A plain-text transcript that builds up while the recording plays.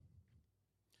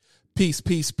Peace,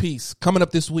 peace, peace. Coming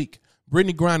up this week,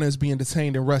 Brittney Griner is being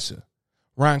detained in Russia.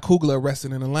 Ryan Coogler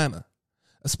arrested in Atlanta.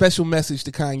 A special message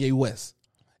to Kanye West.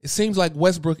 It seems like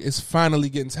Westbrook is finally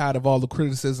getting tired of all the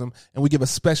criticism, and we give a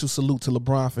special salute to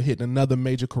Lebron for hitting another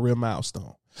major career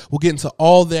milestone. We'll get into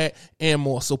all that and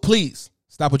more, so please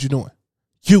stop what you're doing.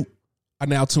 You are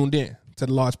now tuned in to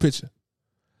The Large Picture.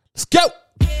 Let's go!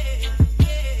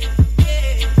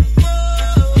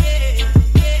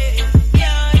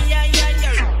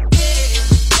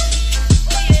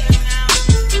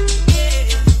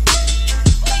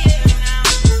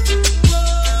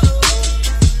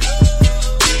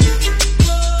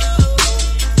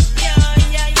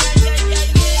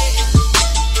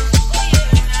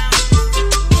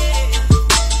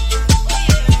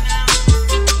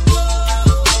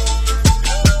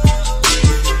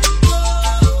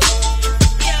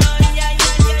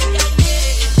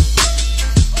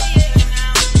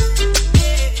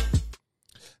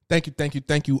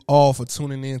 Thank you all for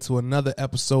tuning in to another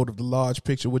episode of The Large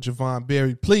Picture with Javon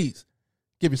Berry. Please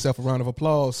give yourself a round of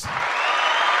applause. But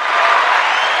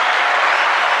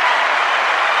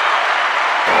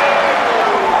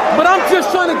I'm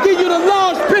just trying to give you the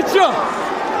large picture.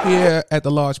 Here at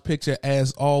The Large Picture,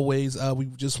 as always, we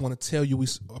just want to tell you we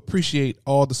appreciate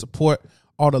all the support,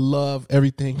 all the love,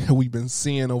 everything that we've been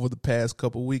seeing over the past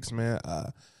couple weeks, man.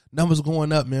 Numbers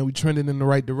going up, man. We trending in the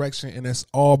right direction, and that's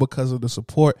all because of the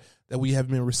support that we have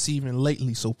been receiving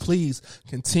lately. So please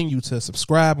continue to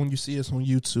subscribe when you see us on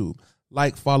YouTube.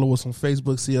 Like, follow us on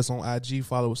Facebook, see us on IG,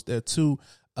 follow us there too,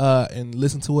 and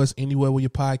listen to us anywhere where your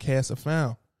podcasts are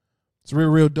found. It's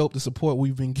real dope, the support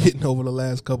we've been getting over the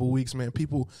last couple of weeks, man.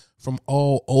 People from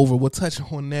all over. We'll touch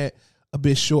on that a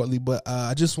bit shortly, but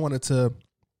I just wanted to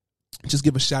just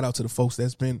give a shout out to the folks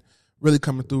that's been really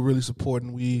coming through, really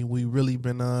supporting. We really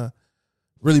been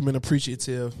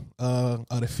appreciative of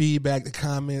the feedback, the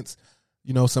comments.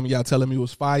 You know, some of y'all telling me it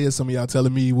was fire. Some of y'all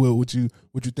telling me what you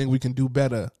think we can do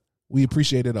better. We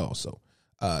appreciate it all. So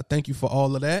thank you for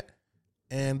all of that.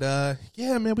 And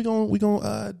yeah, man, we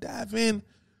gonna dive in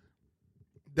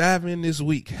this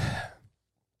week.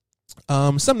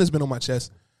 Something that's been on my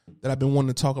chest that I've been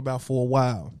wanting to talk about for a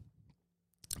while,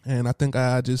 and I think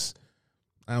I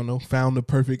found the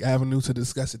perfect avenue to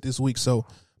discuss it this week. So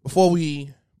before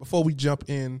we jump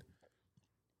into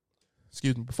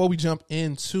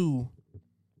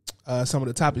some of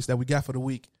the topics that we got for the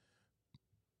week,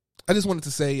 I just wanted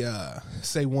to say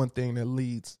one thing that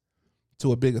leads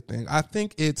to a bigger thing. I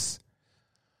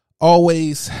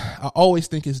always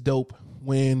think it's dope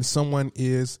when someone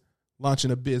is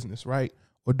launching a business, right?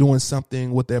 Or doing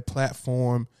something with their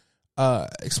platform,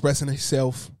 expressing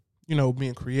themselves, you know,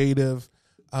 being creative,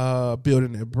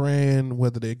 building their brand,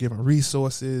 whether they're giving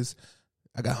resources.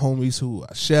 I got homies who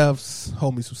are chefs,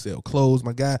 homies who sell clothes.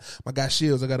 My guy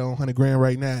Shields, I got on $100,000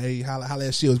 right now. Hey, holla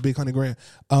at Shields, big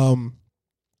 $100,000.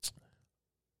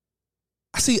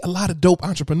 I see a lot of dope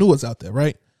entrepreneurs out there,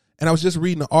 right? And I was just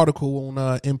reading an article on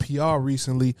NPR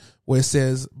recently where it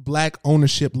says black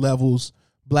ownership levels,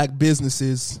 black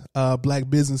businesses are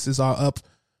up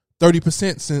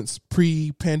 30% since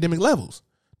pre-pandemic levels.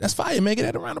 That's fire, man. Get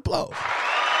that around the applause.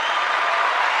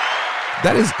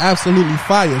 That is absolutely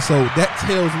fire. So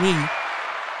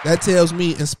that tells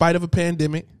me, in spite of a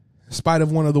pandemic, in spite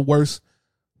of one of the worst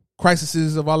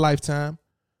crises of our lifetime,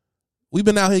 we've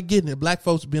been out here getting it. Black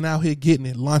folks been out here getting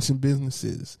it, launching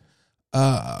businesses,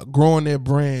 growing their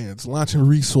brands, launching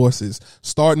resources,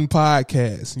 starting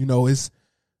podcasts. You know, it's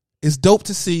dope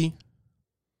to see.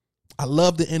 I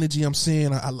love the energy I'm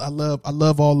seeing. I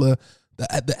love all the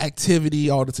activity,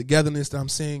 all the togetherness that I'm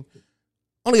seeing.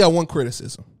 Only got one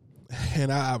criticism.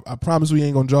 And I promise we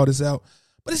ain't going to draw this out,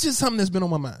 but it's just something that's been on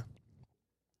my mind.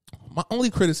 My only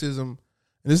criticism,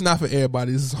 and it's not for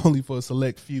everybody, this is only for a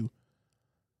select few.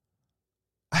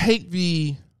 I hate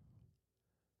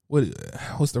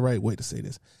what's the right way to say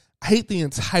this? I hate the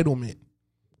entitlement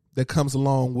that comes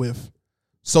along with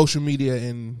social media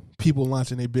and people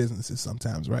launching their businesses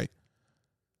sometimes, right?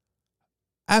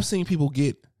 I've seen people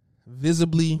get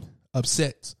visibly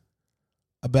upset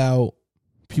about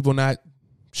people not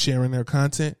sharing their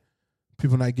content,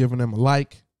 people not giving them a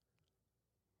like.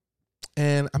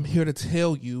 And I'm here to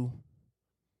tell you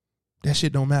that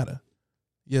shit don't matter.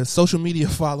 Your social media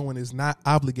following is not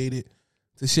obligated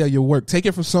to share your work. Take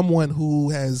it from someone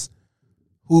who is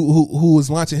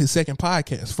launching his second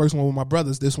podcast. First one with my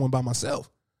brothers, this one by myself.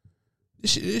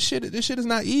 This shit is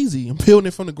not easy. I'm building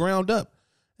it from the ground up.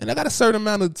 And I got a certain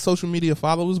amount of social media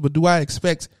followers, but do I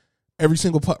expect every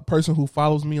single person who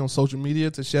follows me on social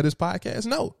media to share this podcast?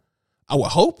 No. I would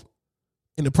hope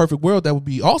in the perfect world that would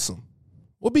be awesome.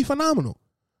 Would be phenomenal.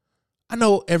 I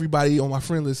know everybody on my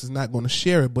friend list is not going to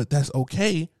share it, but that's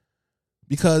okay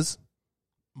because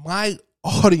my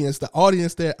audience, the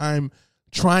audience that I'm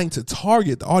trying to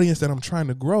target, the audience that I'm trying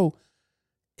to grow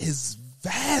is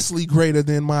vastly greater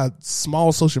than my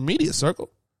small social media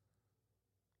circle.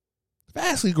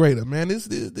 Vastly greater, man.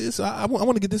 I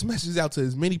want to get this message out to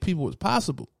as many people as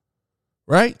possible,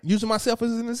 right? Using myself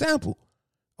as an example.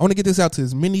 I want to get this out to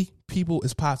as many people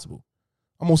as possible.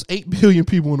 Almost 8 billion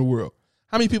people in the world.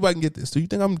 How many people I can get this to? You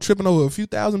think I'm tripping over a few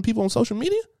thousand people on social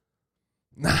media?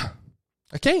 Nah,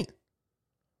 I can't.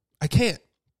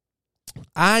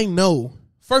 I know,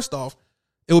 first off,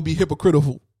 it would be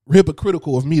hypocritical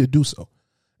of me to do so.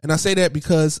 And I say that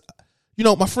because, you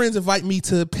know, my friends invite me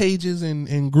to pages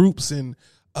and groups and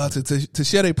to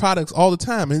share their products all the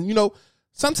time. And, you know,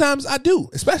 sometimes I do,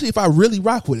 especially if I really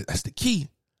rock with it. That's the key.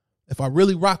 If I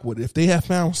really rock with it, if they have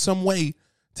found some way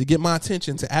to get my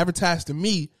attention, to advertise to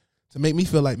me, to make me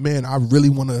feel like, man, I really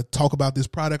want to talk about this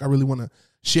product. I really want to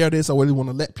share this. I really want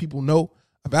to let people know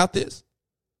about this.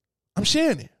 I'm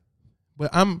sharing it. But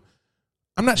I'm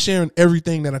not sharing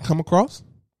everything that I come across.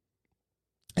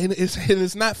 And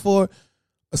it's not for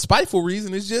a spiteful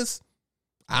reason. It's just,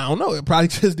 I don't know. It probably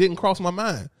just didn't cross my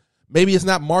mind. Maybe it's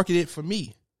not marketed for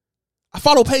me. I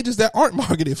follow pages that aren't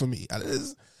marketed for me.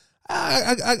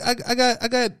 I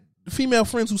got female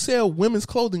friends who sell women's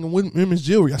clothing and women's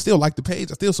jewelry. I still like the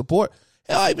page. I still support.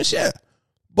 Hell, I even share.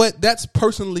 But that's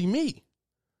personally me.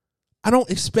 I don't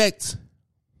expect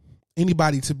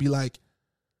anybody to be like,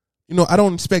 you know, I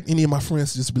don't expect any of my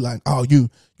friends to just be like, oh, you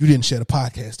didn't share the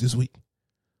podcast this week.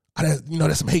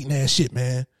 That's some hating ass shit,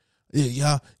 man.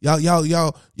 Yeah,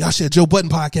 y'all share Joe Budden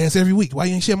podcast every week. Why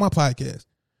you ain't share my podcast?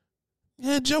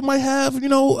 Yeah, Joe might have,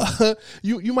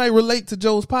 you might relate to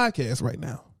Joe's podcast right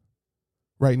now.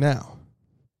 Right now.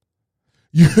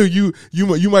 You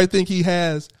might think he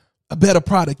has a better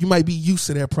product. You might be used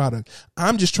to that product.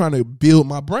 I'm just trying to build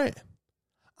my brand.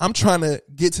 I'm trying to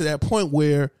get to that point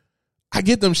where I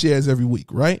get them shares every week,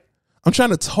 right? I'm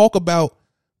trying to talk about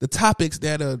the topics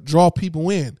that draw people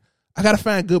in. I got to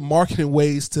find good marketing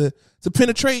ways to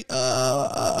penetrate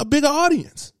a bigger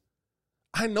audience.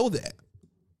 I know that.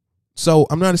 So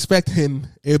I'm not expecting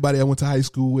everybody I went to high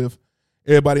school with,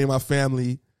 everybody in my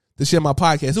family to share my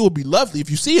podcast. It would be lovely. If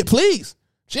you see it, please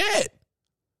share it.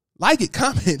 Like it,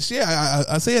 comment, share.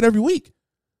 I say it every week.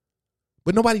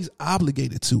 But nobody's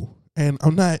obligated to. And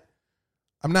I'm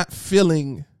not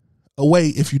feeling a way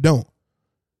if you don't.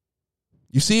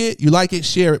 You see it, you like it,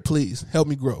 share it, please. Help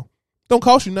me grow. Don't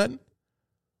cost you nothing.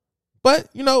 But,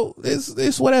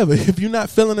 it's whatever. If you're not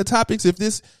feeling the topics, if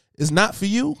this is not for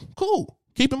you, cool.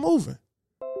 Keep it moving.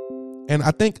 And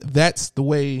I think that's the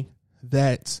way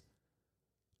that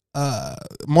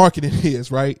marketing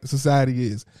is, right? Society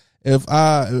is. If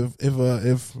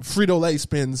Frito-Lay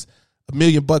spends $1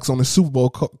 million on a Super Bowl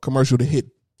commercial to hit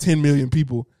 10 million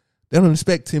people, they don't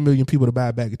expect 10 million people to buy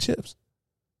a bag of chips.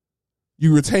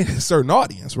 You retain a certain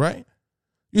audience, right?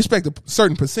 You expect a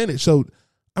certain percentage. So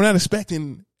I'm not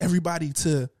expecting everybody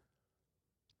to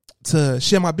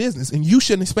share my business. And you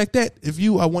shouldn't expect that if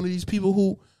you are one of these people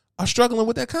who are struggling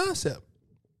with that concept.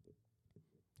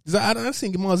 Because I've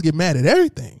seen moms get mad at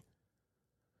everything.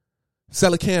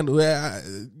 Sell a candle.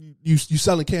 You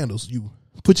selling candles. You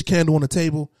put your candle on the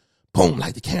table. Boom,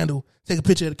 light the candle. Take a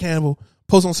picture of the candle.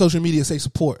 Post on social media, say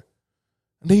support.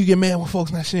 And then you get mad when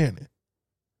folks not sharing it.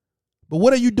 But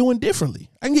what are you doing differently?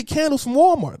 I can get candles from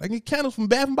Walmart. I can get candles from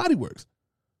Bath and Body Works.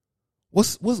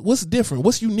 What's different?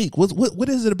 What's unique? What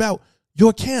is it about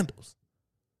your candles?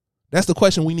 That's the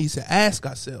question we need to ask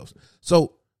ourselves.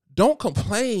 So don't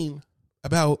complain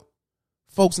about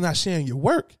folks not sharing your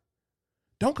work.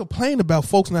 Don't complain about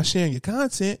folks not sharing your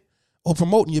content or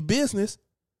promoting your business.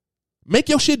 Make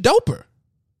your shit doper,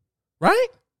 right?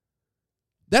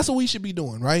 That's what we should be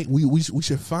doing, right? We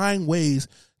should find ways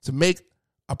to make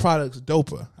our products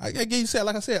doper.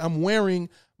 Like I said, I'm wearing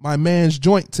my man's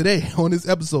joint today on this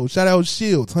episode. Shout out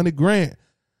Shields, 100 grand.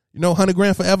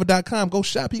 100grandforever.com. Go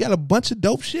shop. He got a bunch of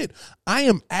dope shit. I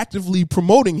am actively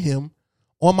promoting him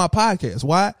on my podcast.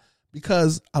 Why?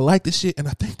 Because I like the shit and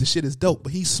I think the shit is dope.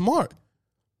 But he's smart.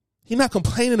 He's not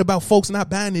complaining about folks not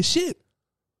buying this shit.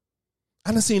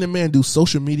 I done seen a man do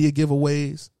social media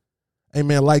giveaways. Hey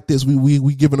man, like this,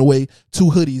 we giving away 2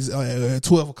 hoodies at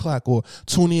 12 o'clock, or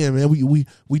tune in, man.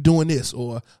 We doing this,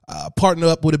 or partner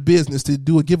up with a business to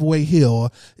do a giveaway here, or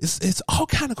it's all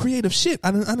kind of creative shit.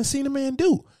 I done seen a man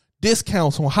do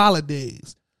discounts on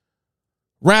holidays,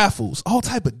 raffles, all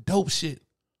type of dope shit.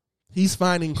 He's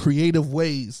finding creative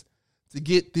ways to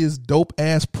get this dope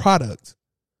ass product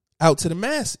out to the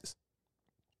masses,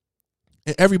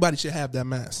 and everybody should have that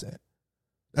mindset.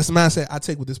 That's the mindset I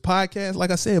take with this podcast.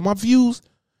 Like I said, my views,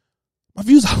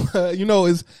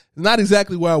 is not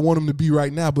exactly where I want them to be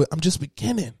right now, but I'm just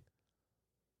beginning.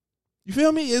 You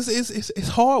feel me? It's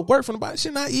hard work from the body.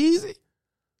 Shit not easy.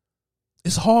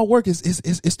 It's hard work. It's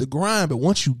the grind. But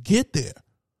once you get there,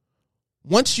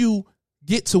 once you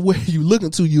get to where you're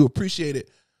looking to, you appreciate it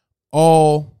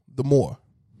all the more.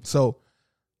 So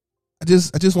I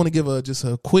just want to give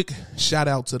a quick shout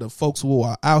out to the folks who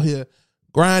are out here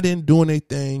grinding, doing their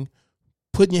thing,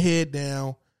 putting your head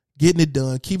down, getting it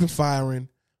done, keeping firing.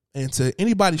 And to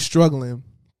anybody struggling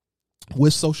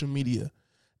with social media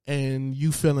and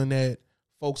you feeling that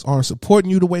folks aren't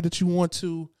supporting you the way that you want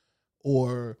to,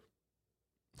 or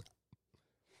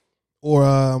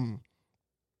you're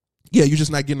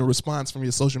just not getting a response from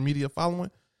your social media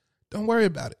following, don't worry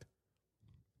about it.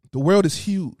 The world is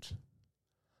huge.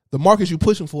 The market you're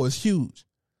pushing for is huge.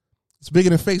 It's bigger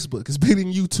than Facebook. It's bigger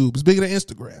than YouTube. It's bigger than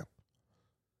Instagram.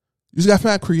 You just got to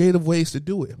find creative ways to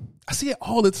do it. I see it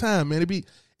all the time, man. It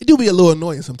do be a little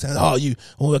annoying sometimes. I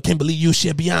can't believe you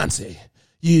share Beyonce.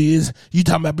 You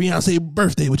talking about Beyonce's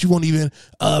birthday, but you won't even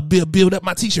build up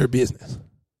my t-shirt business.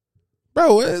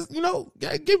 Bro,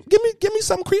 give me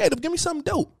something creative. Give me something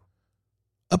dope.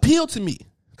 Appeal to me.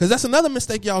 Because that's another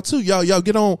mistake y'all too. Y'all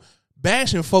get on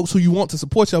bashing folks who you want to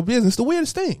support your business. The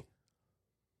weirdest thing.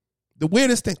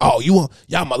 Oh,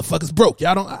 y'all motherfuckers broke.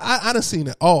 Y'all don't. I done seen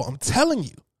it all. I'm telling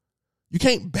you. You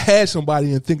can't bash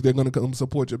somebody and think they're going to come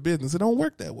support your business. It don't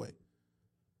work that way.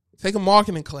 Take a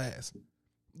marketing class.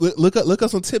 Look up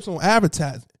some tips on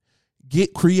advertising.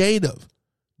 Get creative.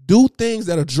 Do things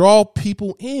that'll draw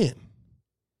people in.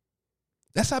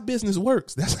 That's how business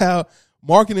works. That's how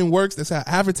marketing works. That's how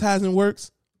advertising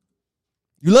works.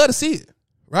 You love to see it,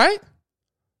 right?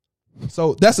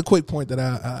 So that's a quick point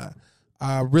that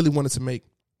I really wanted to make.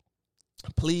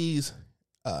 Please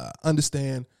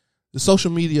understand the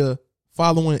social media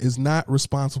following is not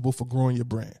responsible for growing your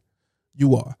brand.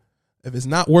 You are. If it's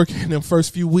not working in them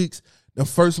first few weeks, them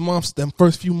first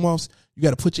few months, you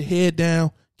got to put your head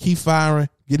down, keep firing,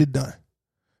 get it done.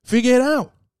 Figure it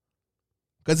out.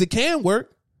 Because it can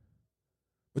work.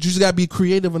 But you just got to be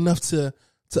creative enough to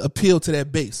appeal to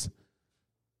that base.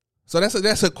 So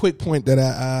that's a quick point that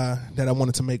I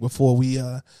wanted to make before we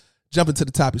jump into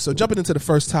the topic. So jumping into the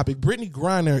first topic, Brittney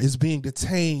Griner is being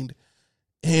detained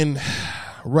in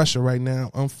Russia right now,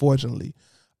 unfortunately.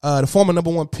 The former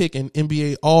number one pick and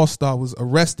NBA All-Star was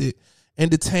arrested and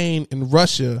detained in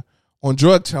Russia on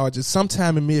drug charges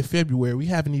sometime in mid-February.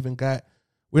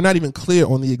 We're not even clear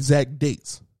on the exact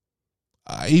dates.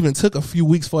 It even took a few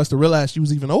weeks for us to realize she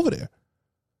was even over there.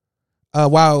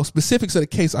 While specifics of the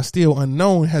case are still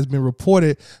unknown, it has been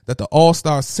reported that the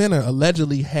All-Star Center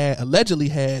allegedly had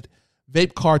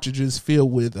vape cartridges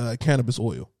filled with cannabis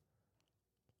oil.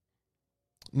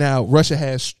 Now, Russia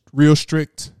has real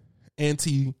strict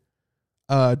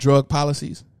anti-drug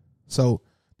policies, so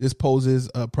this poses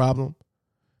a problem.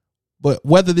 But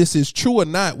whether this is true or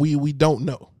not, we don't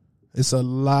know. It's a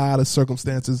lot of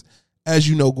circumstances, as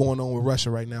you know, going on with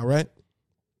Russia right now, right?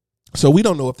 So we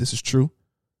don't know if this is true.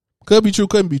 Could be true,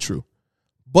 couldn't be true.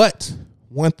 But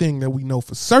one thing that we know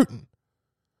for certain,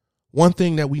 one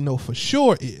thing that we know for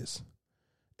sure is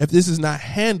if this is not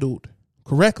handled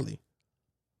correctly,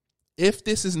 if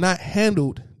this is not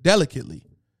handled delicately,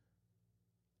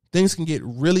 things can get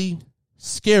really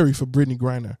scary for Brittney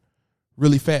Griner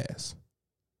really fast.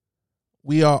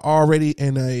 We are already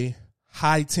in a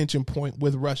high tension point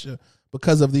with Russia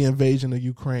because of the invasion of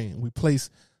Ukraine. We place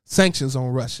sanctions on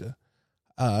Russia.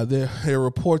 There are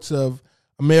reports of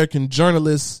American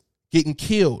journalists getting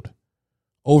killed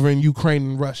over in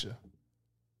Ukraine and Russia.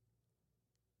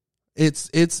 This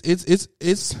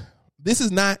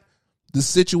is not the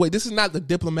situation. This is not the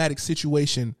diplomatic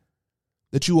situation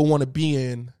that you will want to be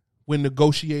in when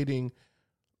negotiating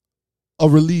a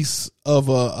release of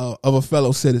a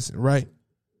fellow citizen, right?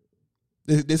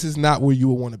 This is not where you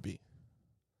would want to be.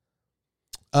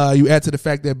 You add to the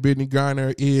fact that Brittney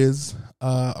Griner is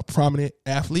a prominent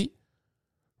athlete.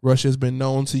 Russia has been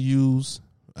known to use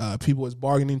people as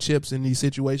bargaining chips in these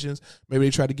situations. Maybe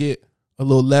they try to get a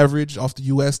little leverage off the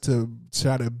U.S. to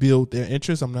try to build their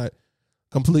interest. I'm not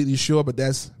completely sure, but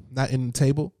that's not in the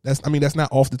table. That's not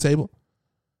off the table.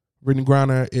 Brittney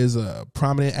Griner is a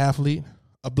prominent athlete,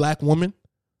 a black woman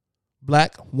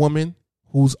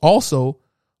who's also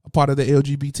a part of the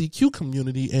LGBTQ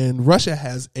community, and Russia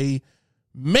has a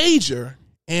major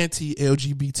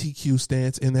anti-LGBTQ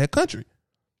stance in that country.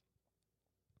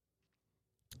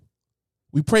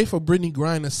 We pray for Brittney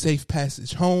Griner's safe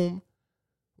passage home.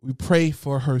 We pray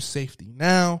for her safety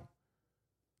now.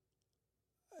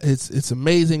 It's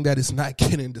amazing that it's not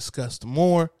getting discussed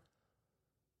more.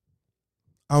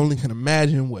 I only can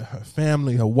imagine what her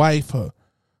family, her wife, her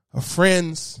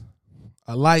friends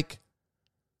alike,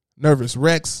 nervous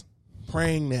wrecks,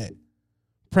 praying that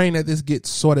this gets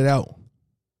sorted out.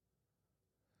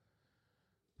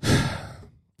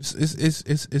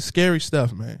 It's scary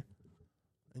stuff, man.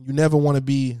 And you never want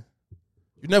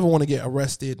to get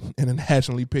arrested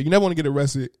internationally. You never want to get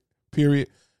arrested, period.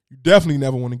 You definitely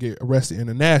never want to get arrested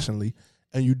internationally.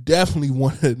 And you definitely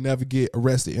want to never get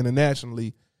arrested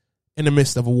internationally in the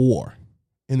midst of a war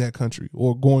in that country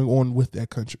or going on with that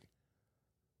country.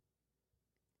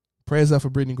 Prayers up for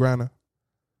Brittney Griner.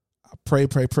 I pray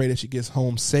that she gets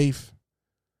home safe.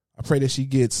 I pray that she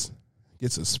gets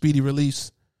a speedy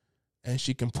release and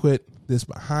she can put this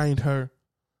behind her.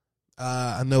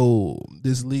 I know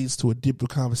this leads to a deeper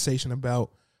conversation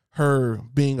about her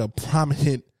being a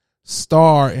prominent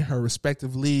star in her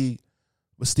respective league,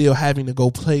 but still having to go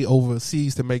play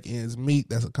overseas to make ends meet.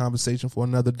 That's a conversation for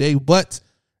another day, but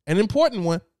an important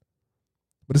one.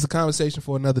 But it's a conversation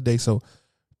for another day. So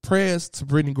prayers to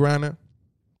Brittney Griner.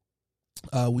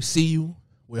 We see you.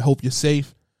 We hope you're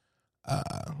safe.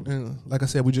 And like I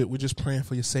said, we're just praying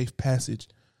for your safe passage.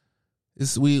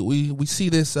 We see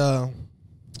this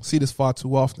far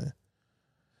too often.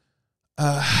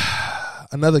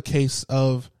 Another case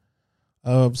of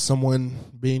someone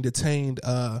being detained.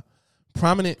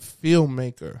 Prominent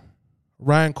filmmaker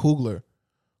Ryan Coogler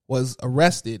was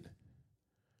arrested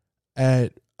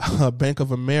at Bank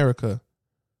of America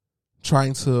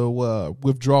trying to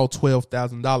withdraw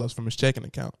 $12,000 from his checking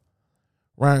account.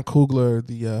 Ryan Coogler,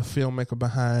 the filmmaker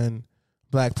behind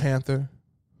Black Panther,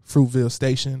 Fruitvale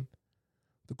Station,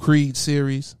 the Creed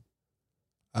series,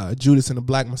 Judas and the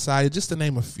Black Messiah, just to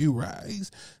name a few. Right?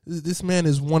 This man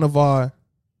is one of our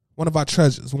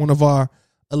treasures, one of our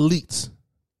elites,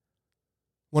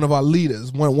 one of our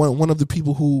leaders, one of the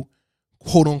people who,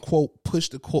 quote unquote, push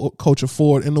the culture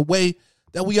forward in a way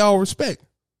that we all respect.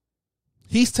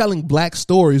 He's telling black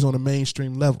stories on a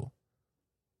mainstream level.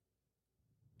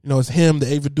 You know, it's him,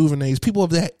 the Ava DuVernays, people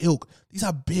of that ilk. These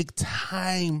are big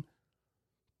time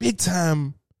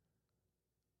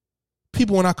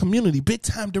people in our community, big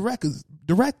time directors,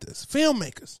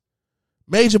 filmmakers,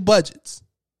 major budgets,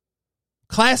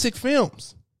 classic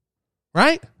films,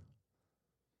 right?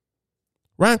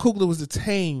 Ryan Coogler was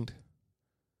detained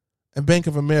at Bank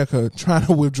of America trying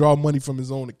to withdraw money from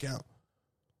his own account.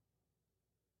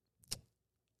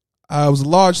 It was a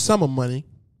large sum of money,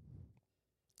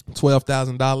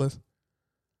 $12,000,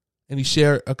 and he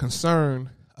shared a concern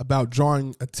about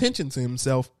drawing attention to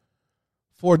himself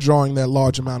for drawing that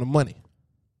large amount of money.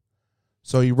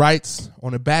 So he writes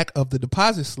on the back of the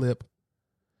deposit slip,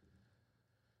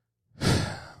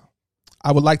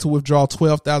 I would like to withdraw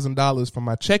 $12,000 from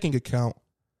my checking account.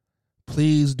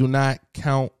 Please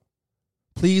count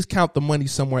the money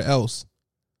somewhere else.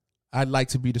 I'd like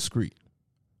to be discreet.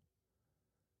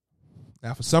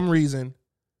 Now, for some reason,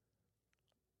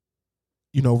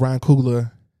 you know, Ryan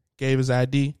Coogler gave his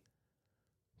ID,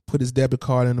 put his debit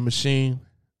card in the machine,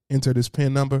 entered his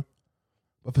PIN number.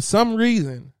 But for some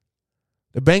reason,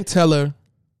 the bank teller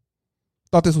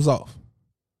thought this was off.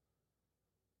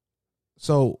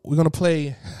 So we're going to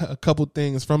play a couple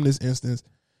things from this instance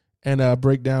and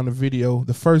break down the video.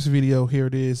 The first video, here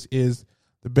it is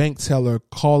the bank teller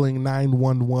calling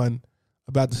 911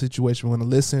 about the situation. We're going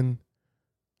to listen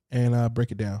and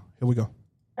break it down. Here we go.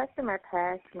 Customer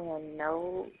passed me a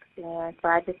note, and so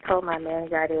I just told my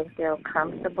manager I didn't feel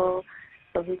comfortable.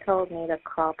 So he told me to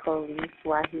call police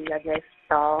while he, I guess,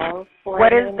 stalled for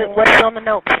What a is minute. what is on the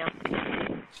note, ma'am?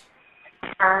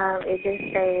 It just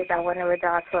says I want to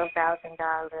withdraw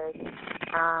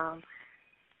 $12,000.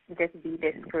 Just be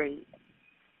discreet.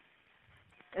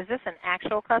 Is this an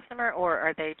actual customer, or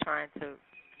are they trying to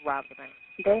rob the bank?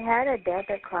 They had a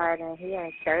debit card, and he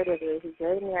inserted it. He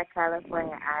gave me a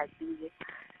California ID,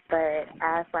 but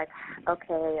I was like,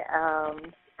 okay, how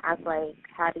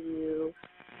do you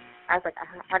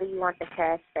want the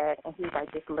cash back? And he's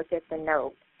like, just look at the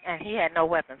note. And he had no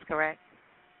weapons, correct?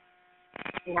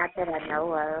 Not that I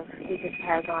know of. He just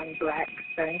has on black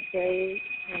sunshades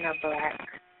and a black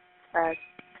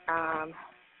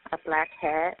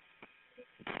hat.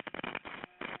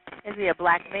 Is he a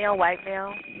black male, white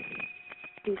male?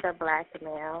 He's a black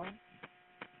male.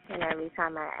 And every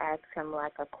time I ask him,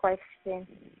 like, a question,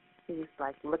 he's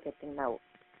like, look at the note.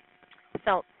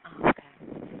 So, okay.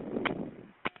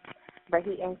 But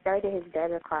he inserted his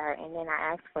debit card, and then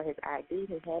I asked for his ID.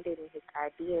 He handed me his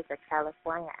ID as a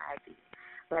California ID.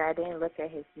 But I didn't look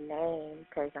at his name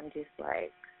because I'm just,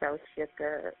 like, so shook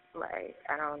up. Like,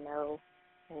 I don't know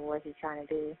what he's trying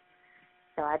to do.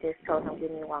 So I just told him, give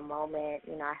me one moment.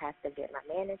 You know, I have to get my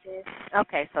manager.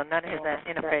 Okay, so none of his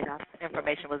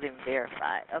information was even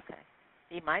verified. Okay.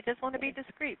 He might just want to be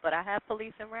discreet, but I have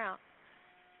police en route.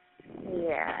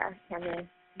 Yeah, I mean,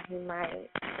 he might.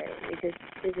 It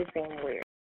just seemed weird.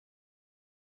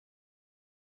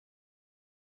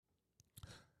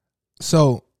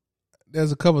 So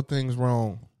there's a couple things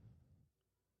wrong.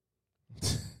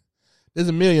 There's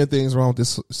a million things wrong with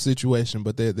this situation,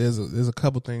 but there's a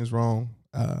couple things wrong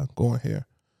going here.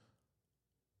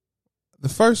 The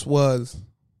first was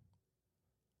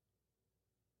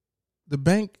the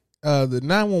bank, the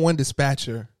 911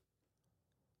 dispatcher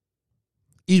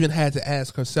even had to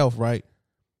ask herself, right,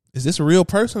 is this a real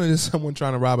person or is this someone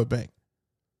trying to rob a bank?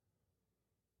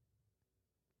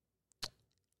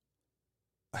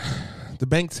 The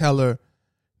bank teller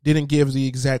didn't give the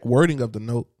exact wording of the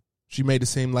note. She made it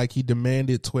seem like he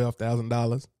demanded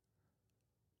 $12,000.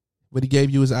 But he gave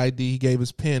you his ID, he gave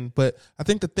his PIN. But I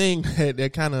think the thing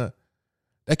that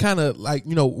kind of like,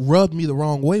 you know, rubbed me the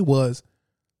wrong way was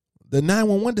the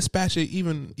 911 dispatcher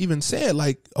even said,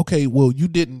 like, okay, well, you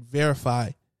didn't verify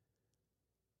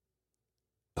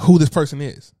who this person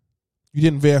is. You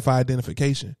didn't verify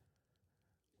identification.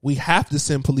 We have to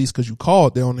send police because you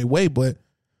called. They're on their way, but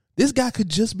this guy could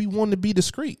just be wanting to be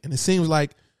discreet. And it seems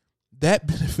like that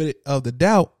benefit of the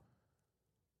doubt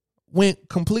went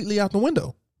completely out the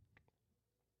window.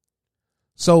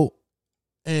 So,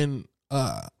 in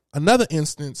another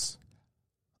instance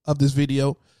of this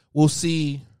video, we'll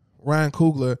see Ryan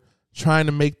Coogler trying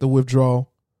to make the withdrawal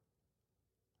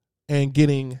and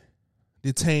getting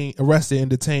arrested and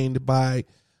detained by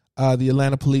the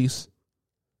Atlanta police.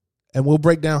 And we'll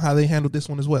break down how they handled this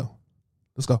one as well.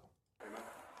 Let's go.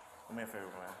 Do me a favor,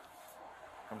 man.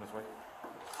 Come this way.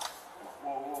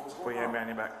 Put your hand behind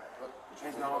your back.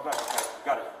 Change it on my back. Okay.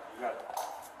 Got it. You got it.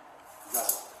 You got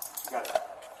it. You got it.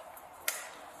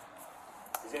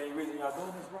 Is there any reason y'all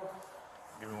doing this, bro?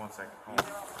 Give me 1 second. Hold on.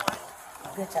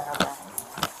 Good job, guys.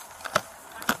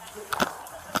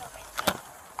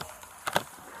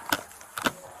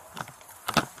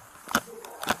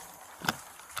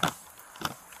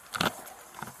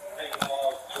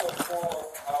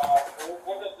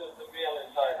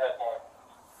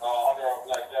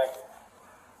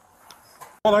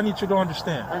 All I need you to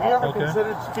understand. Have you ever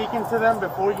considered speaking to them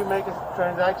before you make a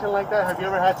transaction like that? Have you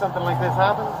ever had something like this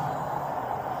happen?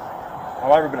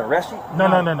 Have I ever been arrested? No.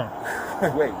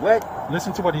 Wait, what?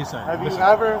 Listen to what he's saying. Have you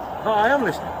ever? No, I am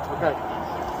listening. Okay.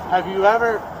 Have you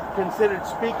ever considered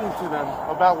speaking to them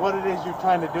about what it is you're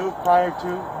trying to do prior to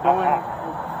doing?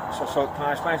 So can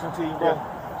I explain something to you, bro?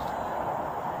 Yeah.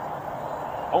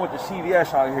 I went to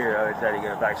CVS out here the other day to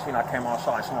get a vaccine. I came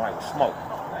outside and smelled like smoke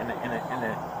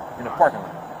in the parking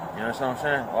lot. You know what I'm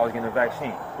saying? While I was getting the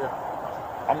vaccine. Yeah.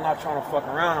 I'm not trying to fuck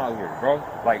around out here, bro.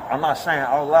 Like, I'm not saying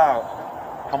out loud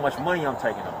how much money I'm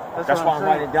taking up. That's why I'm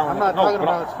writing it down. I'm not talking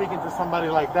about speaking to somebody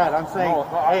like that. I'm saying,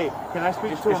 hey, can I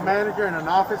speak to a manager in an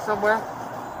office somewhere?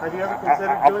 Have you ever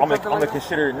considered doing something like that? I'm going to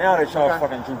consider it now that y'all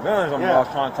fucking drew guns on me. I was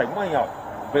trying to take money out.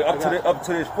 But up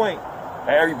to this point,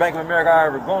 at every Bank of America I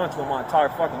ever gone to in my entire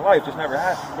fucking life, just never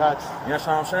happened. Gotcha. You know what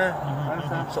I'm saying?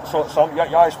 Mm-hmm. So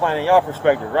y'all explaining y'all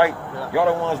perspective, right? Yeah.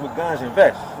 Y'all the ones with guns and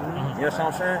vests. Mm-hmm. You know what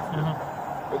I'm saying?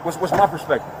 Mm-hmm. What's my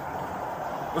perspective?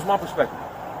 What's my perspective?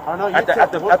 I know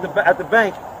at the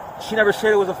bank, she never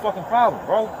said it was a fucking problem,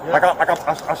 bro. Yeah.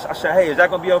 I said, hey, is that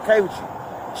gonna be okay with you?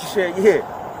 She said, yeah.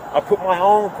 I put my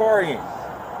own card in,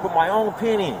 put my own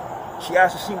PIN in. She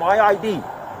asked to see my ID.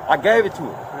 I gave it to her.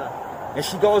 Yeah. And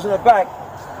she goes in the back,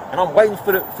 and I'm waiting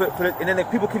for the and then the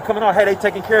people keep coming out. Hey, they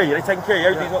taking care of you. They taking care of you.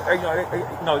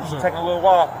 Everything's it's taking a little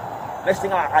while. Next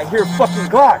thing I hear fucking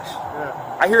Glocks.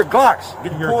 Yeah. I hear Glocks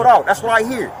getting pulled out. That's what I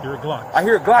hear. You're a Glock. I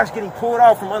hear Glocks getting pulled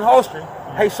out from unholstering.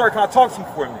 Mm-hmm. Hey, sir, can I talk to you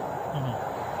for a minute?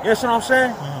 Mm-hmm. You know what I'm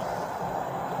saying?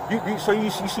 Mm-hmm. So you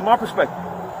see my perspective.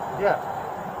 Yeah.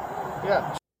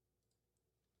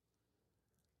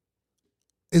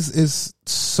 It's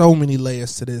so many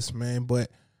layers to this, man.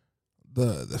 But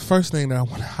the first thing that I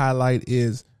want to highlight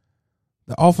is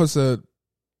the officer.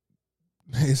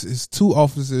 It's two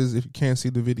officers. If you can't see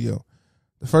the video,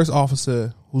 the first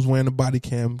officer who's wearing the body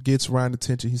cam gets Ryan's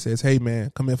attention. He says, "Hey,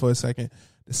 man, come in for a second."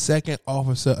 The second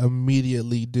officer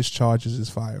immediately discharges his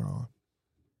firearm.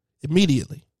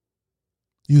 Immediately.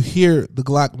 You hear the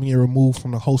Glock being removed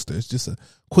from the holster. It's just a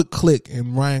quick click,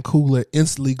 and Ryan Coogler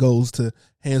instantly goes to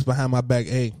hands behind my back.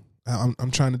 Hey,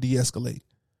 I'm trying to de-escalate.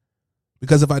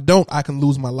 Because if I don't, I can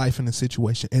lose my life in this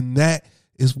situation. And that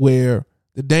is where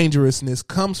the dangerousness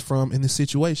comes from in this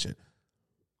situation.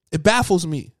 It baffles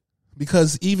me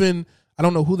because even, I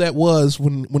don't know who that was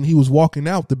when he was walking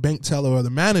out, the bank teller or the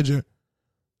manager,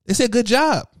 They said good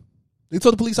job. They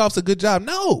told the police officer good job.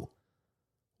 No.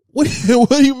 What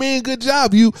do you mean good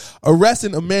job? You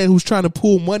arresting a man who's trying to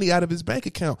pull money out of his bank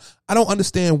account. I don't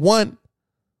understand, one,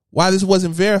 why this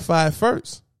wasn't verified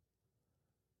first.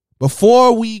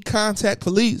 Before we contact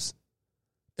police,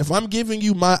 if I'm giving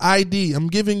you my ID, I'm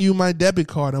giving you my debit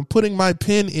card, I'm putting my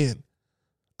PIN in,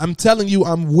 I'm telling you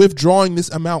I'm withdrawing this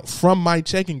amount from my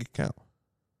checking account.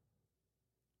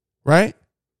 Right?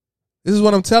 This is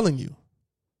what I'm telling you.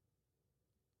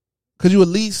 Could you at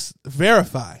least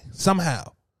verify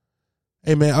somehow?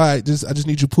 Hey man, all right, I just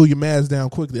need you to pull your mask down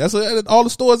quickly. That's what all the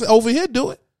stores over here do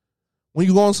it. When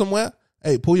you going somewhere,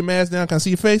 hey, pull your mask down. Can I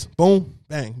see your face? Boom,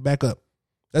 bang, back up.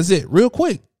 That's it, real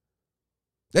quick.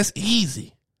 That's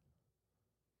easy.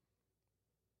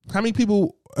 How many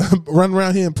people run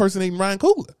around here impersonating Ryan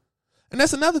Coogler? And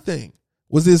that's another thing.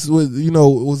 Was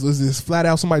this flat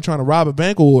out somebody trying to rob a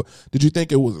bank, or did you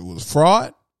think it was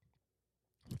fraud?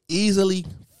 Easily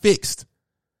fixed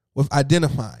with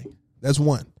identifying. That's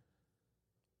one.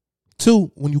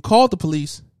 Two, when you called the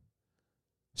police,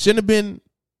 shouldn't have been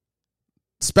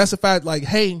specified like,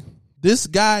 hey, this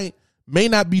guy may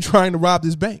not be trying to rob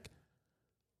this bank.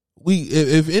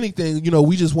 If anything,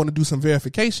 we just want to do some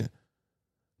verification.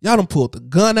 Y'all done pulled the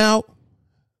gun out.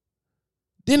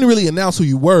 Didn't really announce who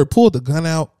you were. Pulled the gun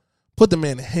out. Put the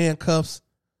man in handcuffs.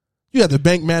 You had the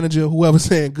bank manager, whoever,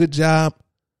 saying good job.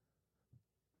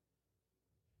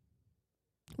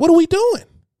 What are we doing?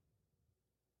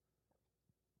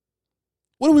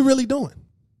 What are we really doing?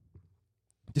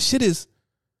 The shit is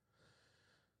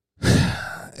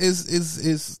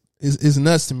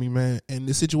nuts to me, man. And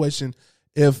the situation,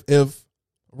 if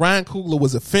Ryan Coogler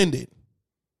was offended,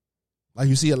 like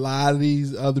you see a lot of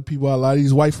these other people, a lot of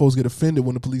these white folks get offended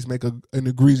when the police make an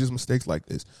egregious mistake like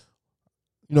this.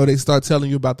 They start telling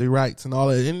you about their rights and all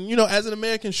that. And, as an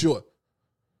American, sure,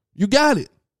 you got it.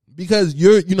 Because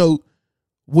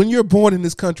when you're born in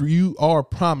this country, you are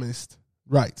promised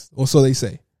rights, or so they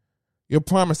say. You're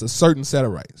promised a certain set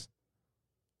of rights.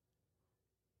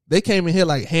 They came in here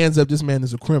like, hands up, this man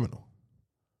is a criminal.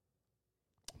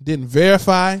 Didn't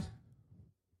verify.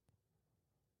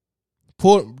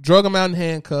 Drug him out in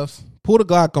handcuffs. Pulled a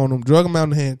Glock on him. Drug him out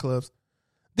in handcuffs.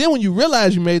 Then when you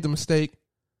realize you made the mistake,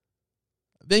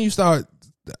 then you start,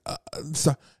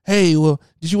 hey, well,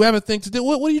 did you ever think to do?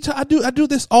 What do you? I do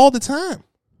this all the time.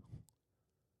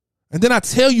 And then I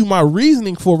tell you my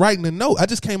reasoning for writing a note. I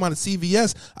just came out of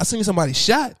CVS. I seen somebody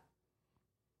shot.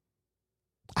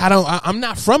 I'm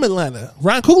not from Atlanta.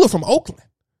 Ryan Coogler from Oakland.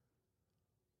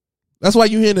 That's why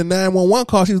you hear the 911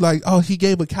 call. She's like, oh, he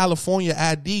gave a California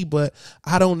ID, but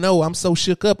I don't know. I'm so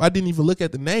shook up. I didn't even look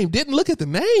at the name. Didn't look at the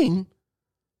name.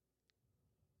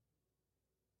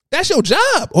 That's your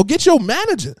job. Or get your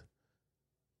manager.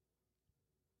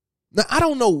 Now, I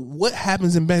don't know what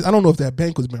happens in banks. I don't know if that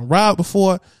bank has been robbed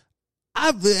before.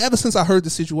 Ever since I heard the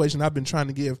situation, I've been trying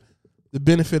to give the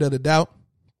benefit of the doubt,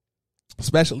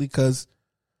 especially because,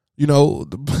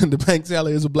 the bank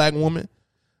teller is a black woman.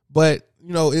 But,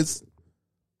 it's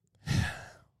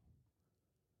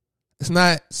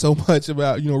not so much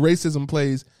about, racism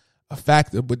plays a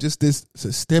factor, but just this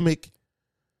systemic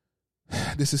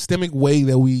way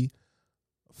that we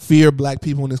fear black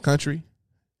people in this country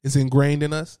is ingrained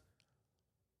in us.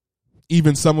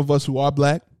 Even some of us who are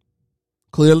black,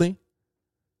 clearly.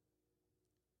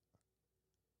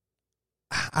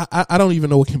 I don't even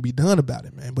know what can be done about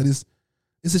it, man. But it's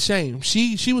a shame.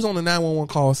 She was on the 911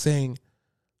 call saying,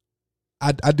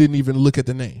 I didn't even look at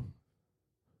the name.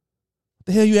 What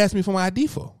the hell you asked me for my ID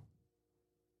for?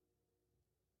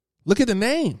 Look at the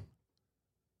name.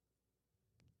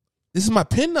 This is my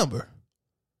PIN number.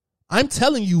 I'm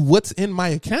telling you what's in my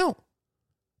account.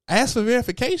 Ask for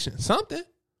verification. Something.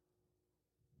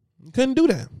 You couldn't do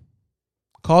that.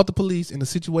 Called the police in a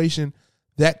situation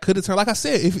that could have turned, like I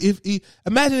said,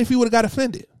 imagine if he would have got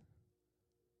offended.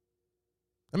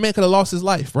 That man could have lost his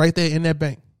life right there in that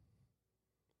bank.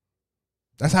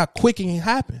 That's how quick it can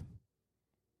happen.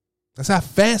 That's how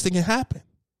fast it can happen.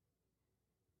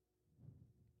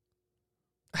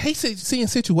 I hate seeing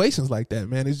situations like that,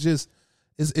 man. It's just,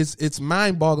 it's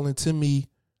mind-boggling to me.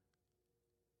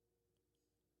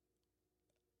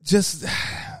 Just,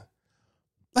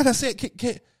 like I said,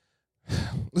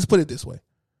 let's put it this way.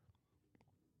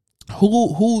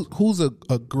 Who's a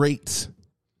great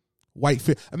white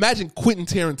fit? Imagine Quentin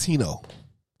Tarantino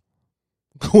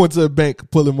going to a bank,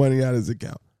 pulling money out of his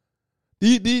account,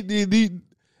 and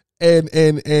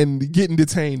getting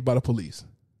detained by the police.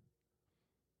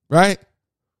 Right?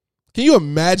 Can you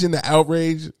imagine the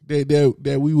outrage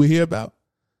that we would hear about?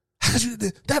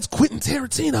 That's Quentin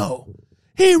Tarantino.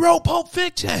 He wrote Pulp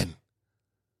Fiction.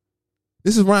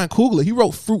 This is Ryan Coogler. He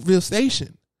wrote Fruitville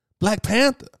Station, Black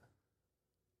Panther,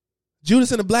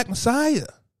 Judas and the Black Messiah.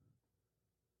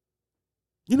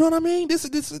 You know what I mean? This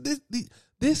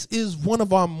is one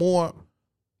of our more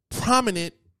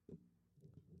prominent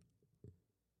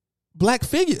black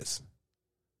figures.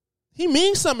 He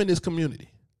means something in this community.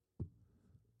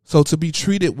 So to be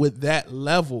treated with that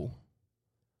level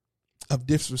of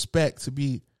disrespect, to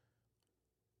be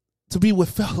what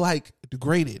felt like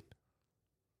degraded,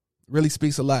 really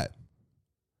speaks a lot.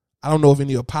 I don't know if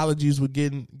any apologies were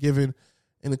given.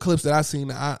 In the clips that I seen,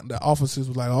 the officers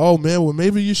was like, "Oh man, well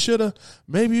maybe you should have.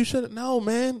 No,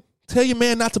 man, tell your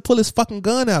man not to pull his fucking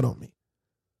gun out on me.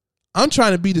 I'm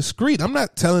trying to be discreet. I'm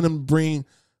not telling him to bring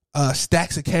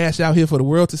stacks of cash out here for the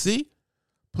world to see.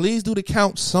 Please do the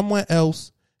count somewhere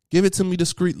else. Give it to me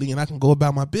discreetly, and I can go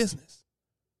about my business."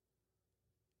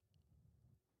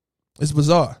 It's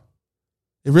bizarre.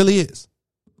 It really is.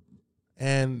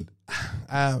 And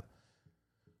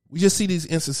we just see these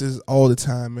instances all the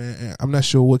time, man. And I'm not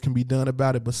sure what can be done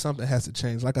about it, but something has to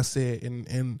change. Like I said,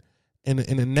 in a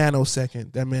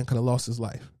nanosecond, that man could have lost his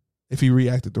life if he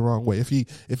reacted the wrong way. If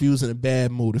he was in a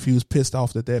bad mood, if he was pissed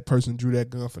off that person drew that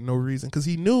gun for no reason, because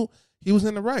he knew he was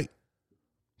in the right.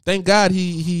 Thank God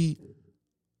he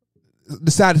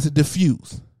decided to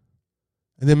defuse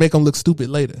and then make him look stupid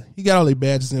later. He got all their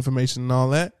badges, information, and all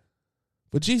that.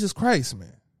 But Jesus Christ,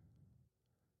 man,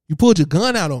 you pulled your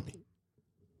gun out on me.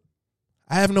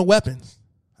 I have no weapons.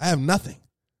 I have nothing.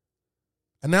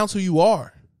 Announce who you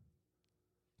are.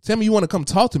 Tell me you want to come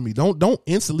talk to me. Don't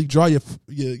instantly draw your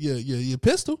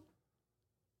pistol.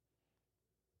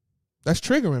 That's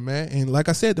triggering, man. And like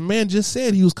I said, the man just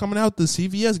said he was coming out to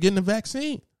CVS getting the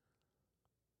vaccine.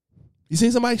 You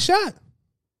seen somebody shot?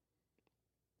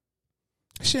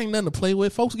 Shit ain't nothing to play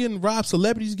with. Folks getting robbed.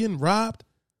 Celebrities getting robbed.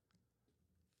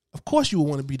 Of course you would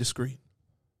want to be discreet.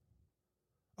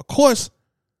 Of course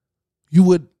you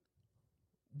would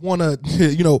want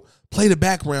to, play the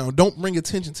background. Don't bring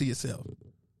attention to yourself.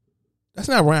 That's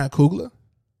not Ryan Coogler.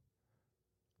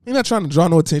 He's not trying to draw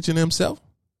no attention to himself.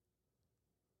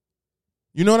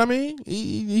 You know what I mean?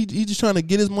 He just trying to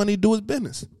get his money, do his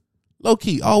business. Low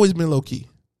key. Always been low key.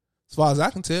 As far as I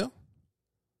can tell.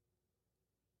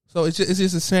 So it's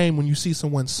just a shame when you see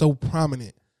someone so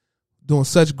prominent doing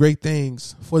such great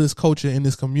things for this culture and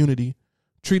this community,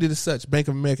 treated as such. Bank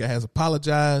of America has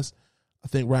apologized. I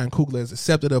think Ryan Coogler has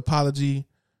accepted the apology.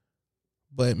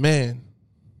 But man,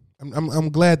 I'm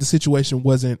glad the situation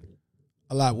wasn't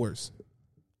a lot worse.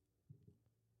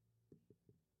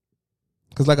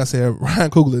 Because like I said, Ryan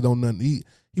Coogler don't nothing.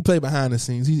 He played behind the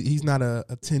scenes. He's not a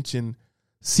attention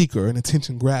seeker, an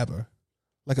attention grabber,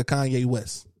 like a Kanye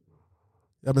West.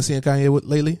 Y'all been seeing Kanye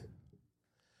lately?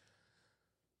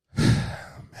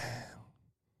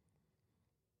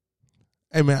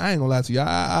 Hey man, I ain't gonna lie to you.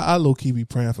 I low key be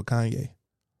praying for Kanye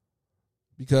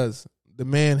because the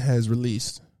man has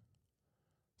released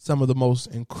some of the most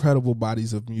incredible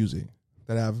bodies of music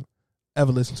that I've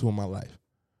ever listened to in my life.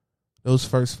 Those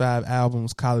first 5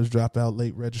 albums, College Dropout,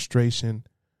 Late Registration,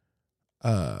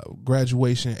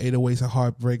 Graduation, 808s and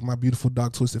Heartbreak, My Beautiful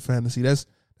Dark Twisted Fantasy. That's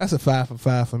a 5 for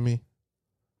 5 for me.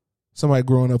 Somebody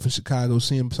growing up in Chicago,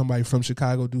 seeing somebody from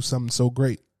Chicago do something so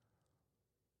great.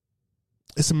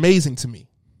 It's amazing to me.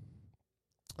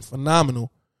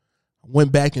 Phenomenal. I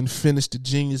went back and finished the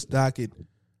Genius docket.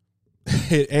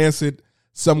 It answered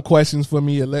some questions for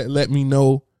me. It let me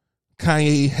know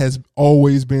Kanye has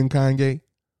always been Kanye.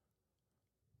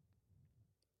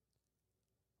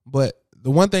 But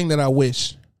the one thing that I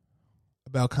wish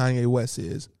about Kanye West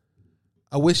is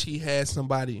I wish he had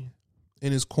somebody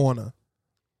in his corner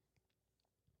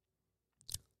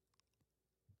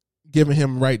giving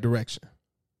him right direction.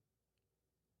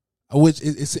 Which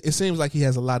it seems like he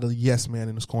has a lot of yes man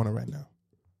in his corner right now.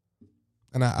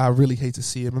 And I really hate to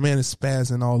see it. My man is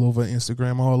spazzing all over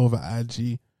Instagram, all over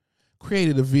IG.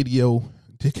 Created a video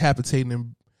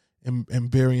decapitating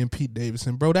and burying Pete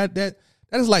Davidson. Bro, that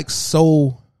is like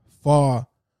so far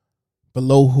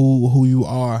below who you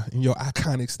are in your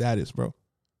iconic status, bro.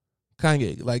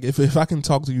 Kanye, like if I can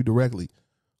talk to you directly,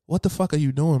 what the fuck are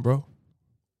you doing, bro?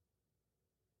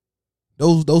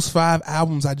 Those 5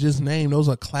 albums I just named, those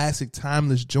are classic,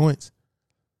 timeless joints.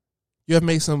 You have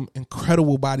made some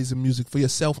incredible bodies of music for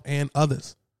yourself and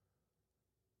others.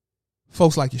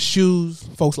 Folks like your shoes,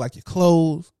 folks like your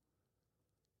clothes,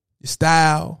 your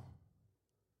style,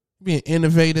 being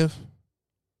innovative.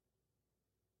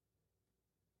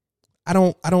 I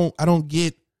don't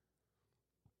get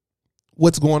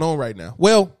what's going on right now.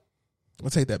 Well,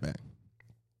 I'll take that back.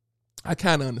 I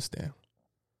kind of understand.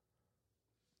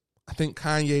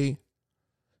 Kanye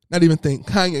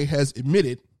has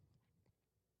admitted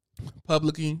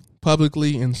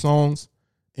publicly in songs,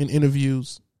 in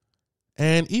interviews,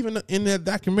 and even in that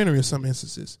documentary in some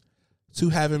instances, to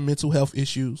having mental health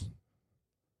issues.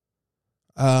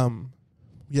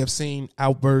 We have seen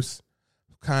outbursts.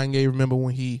 Kanye, remember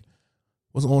when he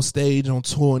was on stage on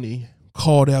tour and he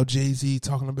called out Jay-Z,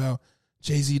 talking about,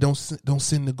 Jay-Z, don't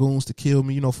send the goons to kill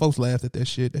me. You know, folks laughed at that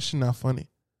shit. That shit not funny.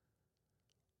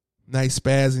 Now he's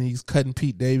spazzing. He's cutting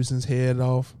Pete Davidson's head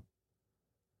off.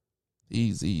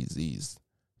 He's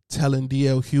telling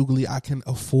D.L. Hughley, I can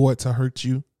afford to hurt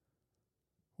you.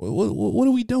 What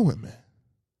are we doing, man?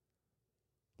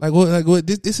 Like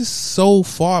this is so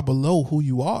far below who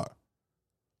you are.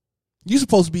 You're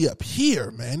supposed to be up here,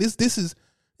 man. This is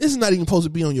not even supposed to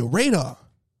be on your radar.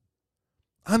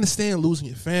 I understand losing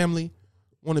your family,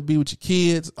 want to be with your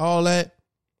kids, all that.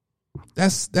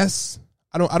 That's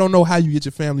I don't know how you get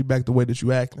your family back the way that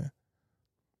you act now.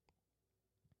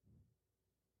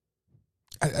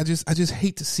 I just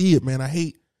hate to see it, man. I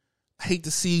hate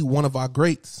to see one of our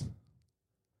greats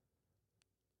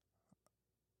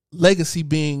legacy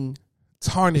being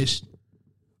tarnished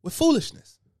with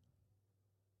foolishness.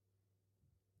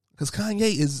 Because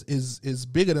Kanye is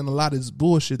bigger than a lot of this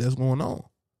bullshit that's going on.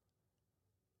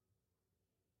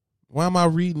 Why am I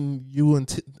reading you and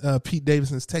Pete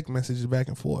Davidson's text messages back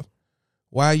and forth?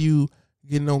 Why are you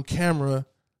getting on camera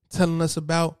telling us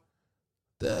about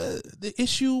the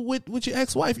issue with your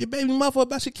ex-wife, your baby mother,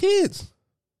 about your kids?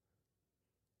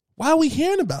 Why are we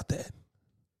hearing about that?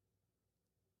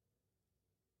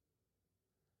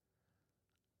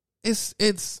 It's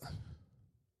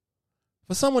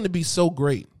for someone to be so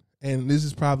great, and this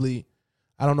is probably,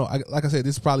 I don't know, like I said,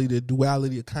 this is probably the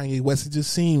duality of Kanye West. It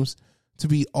just seems to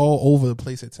be all over the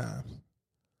place at times.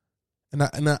 And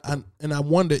I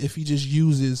wonder if he just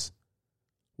uses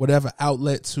whatever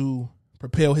outlet to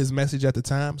propel his message at the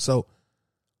time. So,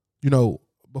 you know,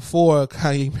 before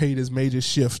Kanye made his major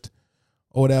shift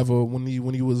or whatever, when he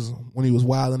was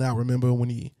wilding out, remember when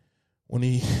he went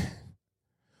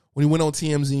on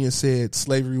TMZ and said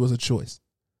slavery was a choice,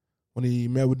 when he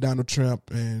met with Donald Trump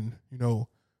and, you know,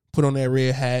 put on that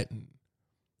red hat and,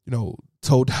 you know,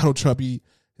 told Donald Trump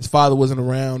his father wasn't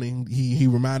around, and he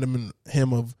reminded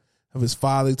him of his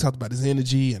father. He talked about his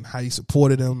energy and how he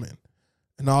supported him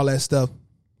and all that stuff.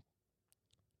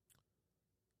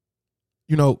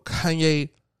 You know, Kanye,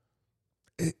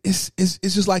 it's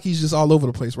just like he's just all over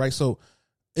the place, right? So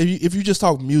if you just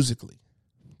talk musically,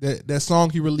 that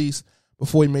song he released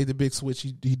before he made the big switch,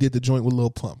 he did the joint with Lil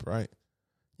Pump, right?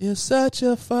 You're such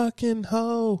a fucking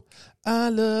hoe, I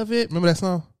love it. Remember that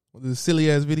song? The silly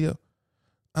ass video?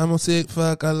 I'm a sick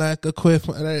fuck, I like a quick,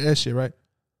 that shit, right?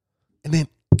 And then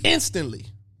instantly,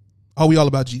 are we all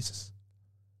about Jesus?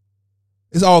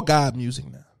 It's all God music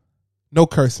now. No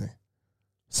cursing.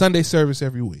 Sunday service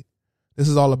every week. This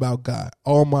is all about God.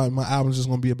 All my albums just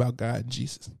going to be about God and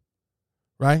Jesus.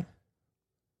 Right?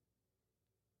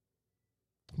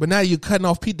 But now you're cutting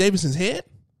off Pete Davidson's head?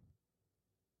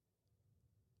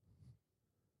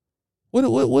 What are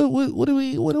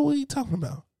we talking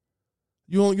about?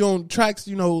 You on tracks,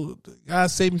 you know, God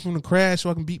save me from the crash so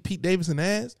I can beat Pete Davidson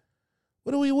ass?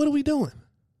 What are we doing?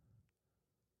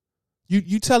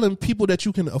 You telling people that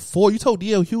you can afford, you told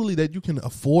D.L. Hughley that you can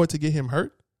afford to get him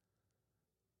hurt?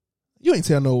 You ain't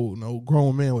tell no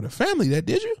grown man with a family that,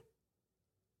 did you?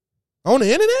 On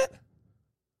the internet?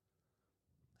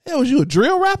 Hell, was you a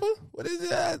drill rapper? What is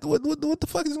that? What the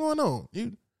fuck is going on?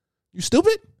 You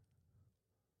stupid?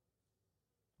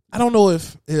 I don't know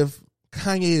if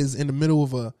Kanye is in the middle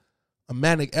of a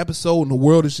manic episode and the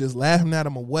world is just laughing at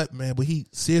him or what, man, but he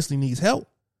seriously needs help.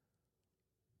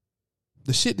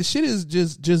 The shit is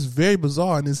just very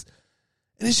bizarre, and it's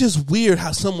just weird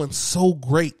how someone so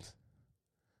great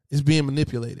is being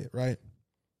manipulated, right?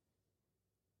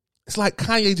 It's like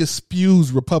Kanye just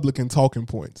spews Republican talking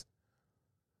points.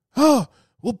 Oh,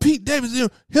 well, Pete Davidson,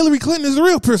 Hillary Clinton is the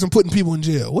real person putting people in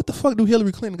jail. What the fuck do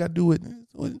Hillary Clinton got to do with it?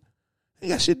 Ain't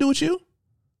got shit to do with you.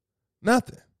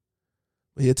 Nothing.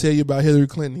 But he'll tell you about Hillary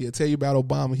Clinton. He'll tell you about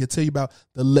Obama. He'll tell you about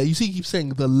you see, he keeps saying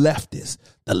the leftists.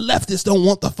 The leftists don't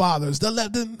want the fathers.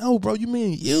 No, bro, you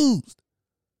being used.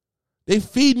 They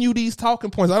feeding you these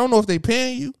talking points. I don't know if they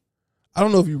paying you. I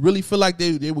don't know if you really feel like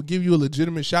they would give you a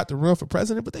legitimate shot to run for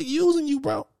president, but they using you,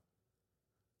 bro.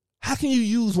 How can you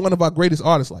use one of our greatest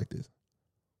artists like this?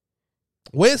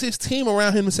 Where's his team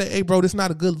around him to say, hey, bro, this is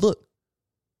not a good look?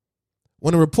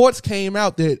 When the reports came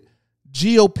out that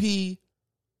GOP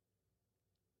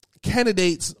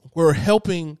candidates were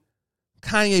helping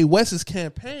Kanye West's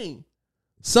campaign,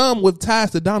 some with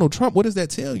ties to Donald Trump, what does that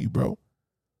tell you, bro?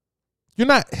 You're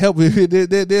not helping.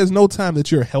 There's no time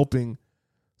that you're helping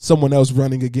someone else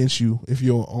running against you if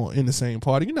you're in the same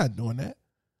party. You're not doing that.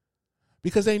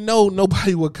 Because they know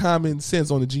nobody with common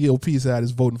sense on the GOP side is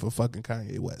voting for fucking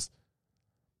Kanye West.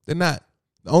 They're not.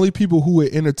 The only people who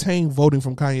would entertain voting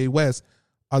from Kanye West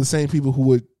are the same people who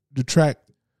would detract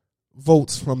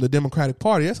votes from the Democratic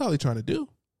Party. That's all they're trying to do.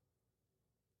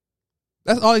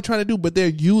 That's all they're trying to do, but they're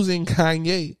using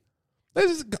Kanye.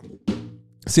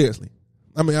 Seriously.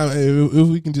 I mean, if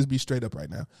we can just be straight up right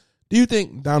now. Do you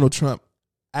think Donald Trump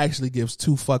actually gives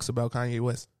two fucks about Kanye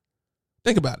West?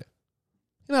 Think about it.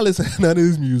 You're not listening to none of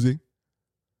his music.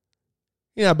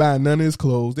 You're not buying none of his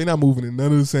clothes. They're not moving in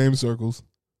none of the same circles.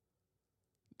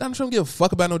 Donald Trump give a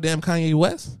fuck about no damn Kanye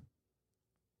West.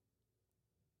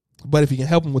 But if he can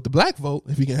help him with the black vote,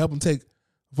 if he can help him take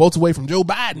votes away from Joe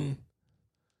Biden,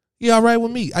 he all right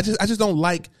with me. I just don't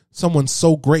like someone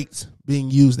so great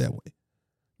being used that way,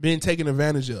 being taken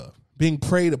advantage of, being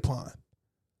preyed upon.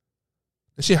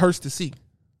 That shit hurts to see.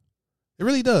 It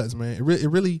really does, man. It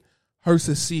really hurts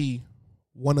to see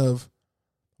one of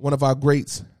our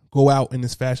greats go out in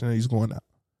this fashion that he's going out.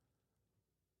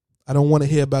 I don't want to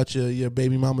hear about your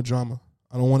baby mama drama.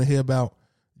 I don't want to hear about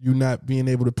you not being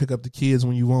able to pick up the kids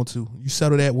when you want to. You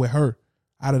settle that with her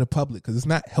out of the public because it's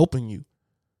not helping you.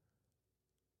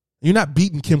 You're not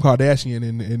beating Kim Kardashian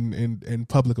in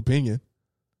public opinion.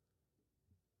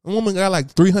 A woman got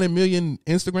like 300 million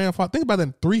Instagram followers. Think about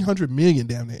that, 300 million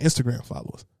damn near Instagram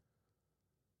followers.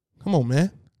 Come on,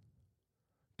 man.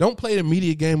 Don't play the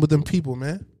media game with them people,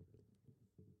 man.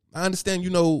 I understand,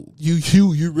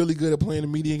 you're really good at playing the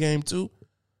media game too.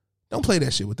 Don't play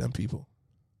that shit with them people.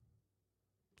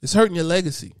 It's hurting your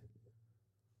legacy.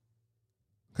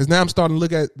 Because now I'm starting to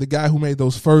look at the guy who made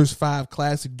those first 5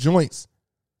 classic joints.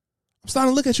 I'm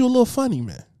starting to look at you a little funny,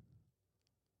 man.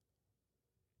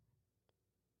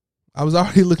 I was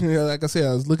already looking at, like I said,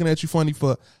 I was looking at you funny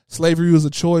for slavery was a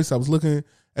choice. I was looking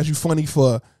at you funny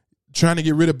for trying to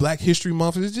get rid of Black History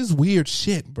Month. It's just weird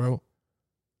shit, bro.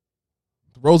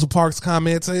 Rosa Parks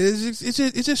comments, it's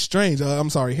just strange. I'm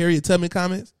sorry, Harriet Tubman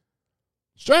comments.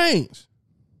 Strange.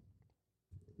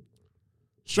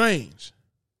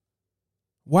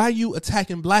 Why are you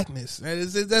attacking blackness?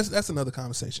 That's another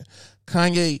conversation.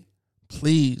 Kanye,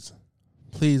 please,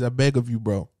 I beg of you,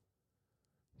 bro.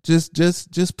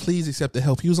 Just please accept the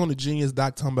help. He was on the Genius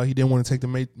doc talking about he didn't want to take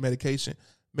the medication,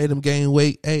 made him gain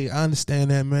weight. Hey, I understand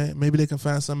that, man. Maybe they can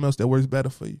find something else that works better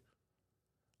for you.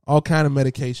 All kind of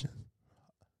medication.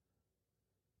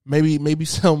 Maybe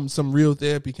some real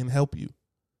therapy can help you.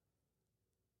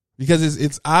 Because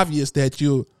it's obvious that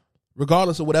you,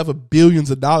 regardless of whatever billions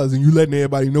of dollars, and you letting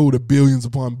everybody know the billions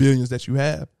upon billions that you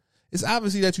have, it's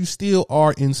obviously that you still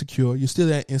are insecure. You're still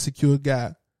that insecure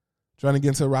guy trying to get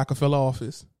into the Rockefeller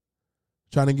office,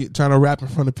 trying to rap in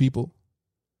front of people.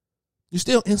 You're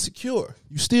still insecure.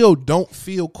 You still don't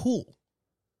feel cool.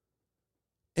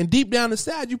 And deep down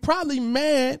inside, you're probably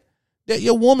mad that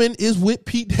your woman is with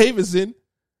Pete Davidson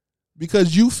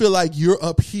because you feel like you're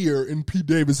up here and Pete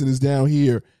Davidson is down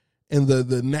here in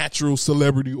the natural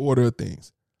celebrity order of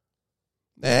things.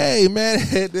 Hey, man,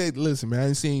 listen, man,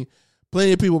 I've seen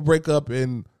plenty of people break up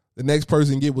and the next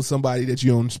person get with somebody that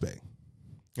you don't expect.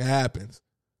 It happens.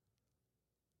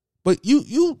 But you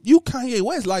Kanye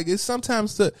West, like, it's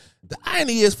sometimes the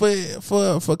irony is for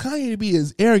Kanye to be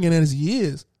as arrogant as he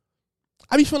is,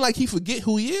 I be feeling like he forget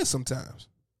who he is sometimes.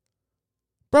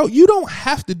 Bro, you don't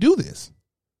have to do this.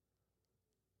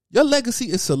 Your legacy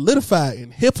is solidified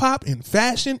in hip-hop, in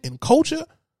fashion, in culture.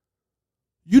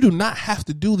 You do not have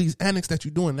to do these antics that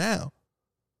you're doing now.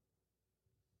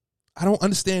 I don't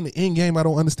understand the end game. I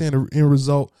don't understand the end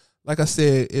result. Like I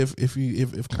said, if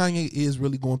Kanye is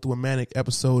really going through a manic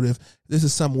episode, if this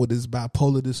is something with his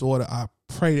bipolar disorder, I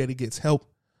pray that he gets help.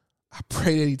 I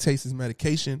pray that he takes his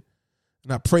medication.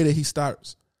 And I pray that he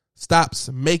stops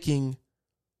making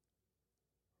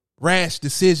rash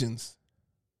decisions,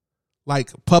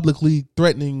 like publicly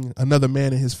threatening another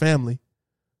man and his family,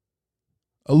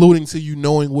 alluding to you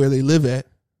knowing where they live at,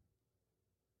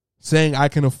 saying I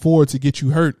can afford to get you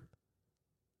hurt.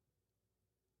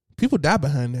 People die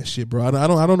behind that shit, bro. I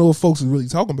don't know if folks are really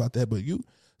talking about that, but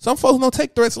some folks don't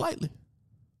take threats lightly.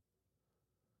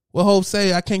 Well, Hov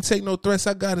say, I can't take no threats.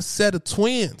 I got a set of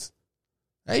twins.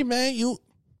 Hey, man, you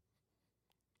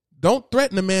don't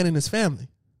threaten a man and his family.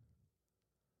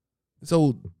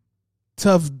 So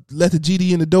tough, let the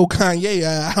GD in the door, Kanye.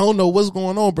 I don't know what's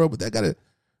going on, bro, but that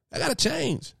gotta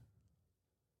change.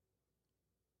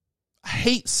 I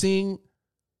hate seeing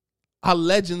our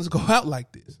legends go out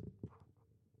like this.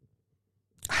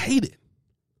 I hate it.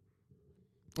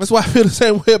 That's why I feel the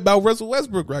same way about Russell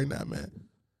Westbrook right now, man.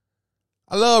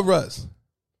 I love Russ.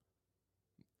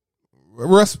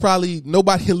 Russ probably,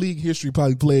 nobody in league history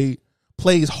probably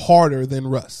plays harder than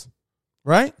Russ,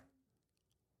 right?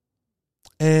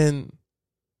 And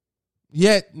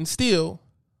yet, and still,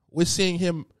 we're seeing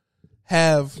him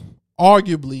have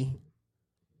arguably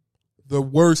the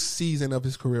worst season of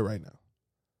his career right now.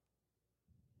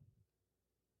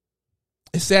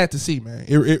 It's sad to see, man.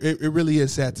 It really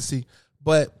is sad to see.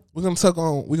 But we're gonna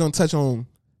touch on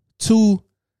two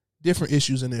different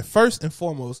issues in there. First and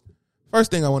foremost, first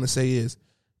thing I want to say is,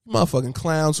 you motherfucking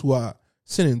clowns who are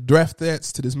sending death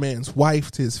threats to this man's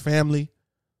wife, to his family.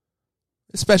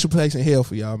 It's a special place in hell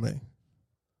for y'all, man.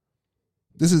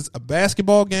 This is a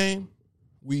basketball game.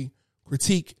 We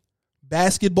critique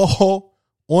basketball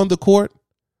on the court.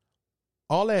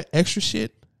 All that extra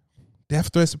shit, death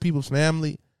threats to people's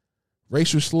family,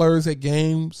 racial slurs at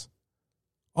games,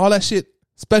 all that shit,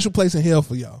 special place in hell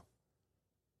for y'all.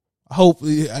 I hope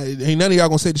ain't none of y'all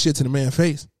gonna say the shit to the man's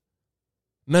face.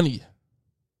 None of you.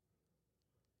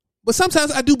 But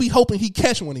sometimes I do be hoping he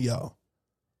catch one of y'all.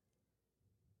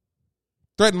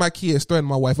 Threaten my kids, threaten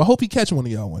my wife. I hope he catch one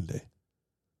of y'all one day.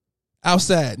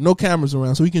 Outside, no cameras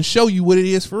around, so he can show you what it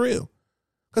is for real.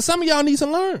 Because some of y'all need to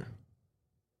learn.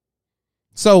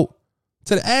 So,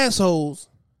 to the assholes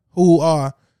who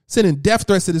are sending death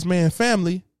threats to this man's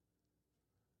family,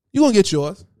 you're going to get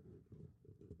yours.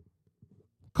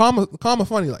 Karma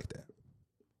funny like that.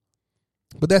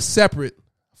 But that's separate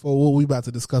for what we about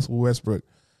to discuss with Westbrook.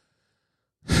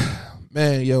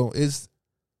 Man, yo, this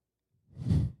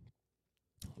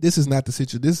is not the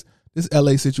situation. This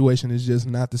LA situation is just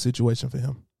not the situation for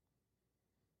him.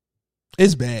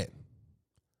 It's bad.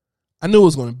 I knew it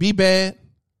was going to be bad.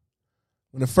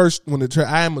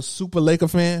 I am a super Laker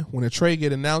fan. When the trade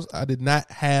get announced, I did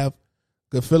not have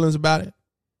good feelings about it.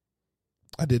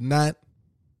 I did not.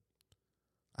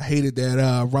 I hated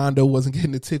that Rondo wasn't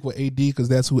getting the tick with AD because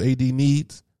that's who AD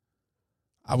needs.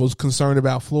 I was concerned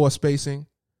about floor spacing.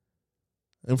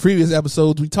 In previous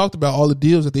episodes, we talked about all the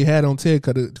deals that they had on Ted.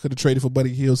 Could have traded for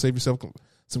Buddy Hield, save yourself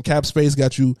some cap space.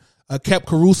 Got you kept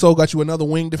Caruso, got you another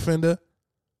wing defender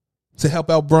to help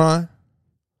out Bron.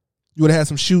 You would have had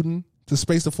some shooting to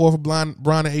space the floor for Bron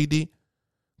and AD.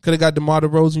 Could have got DeMar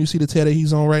DeRozan. You see the tear that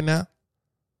he's on right now.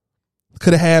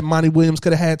 Could have had Monty Williams.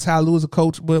 Could have had Ty Lue as a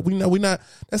coach. But we know we're not.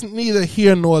 That's neither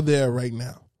here nor there right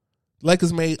now.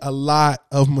 Lakers made a lot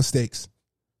of mistakes.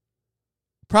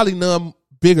 Probably none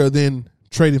bigger than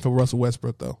trading for Russell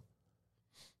Westbrook, though.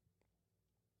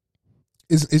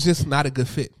 It's just not a good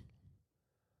fit.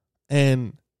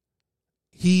 And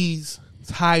he's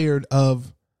tired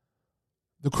of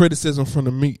the criticism from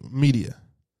the media.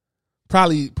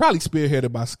 Probably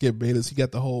spearheaded by Skip Bayless. He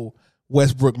got the whole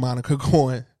Westbrook moniker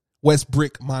going. A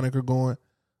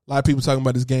lot of people talking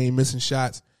about his game, missing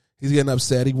shots. He's getting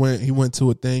upset. He went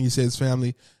to a thing. He said his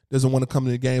family doesn't want to come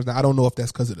to the games. Now, I don't know if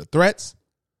that's because of the threats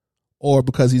or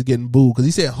because he's getting booed. Because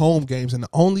he said home games, and the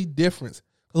only difference,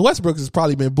 because Westbrook has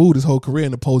probably been booed his whole career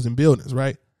in opposing buildings,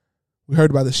 right? We heard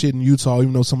about the shit in Utah,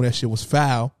 even though some of that shit was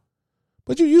foul.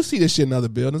 But you see this shit in other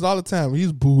buildings all the time.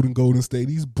 He's booed in Golden State.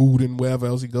 He's booed in wherever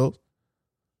else he goes.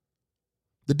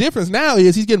 The difference now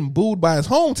is he's getting booed by his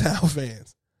hometown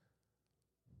fans.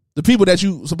 The people that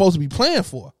you supposed to be playing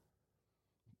for.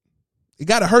 It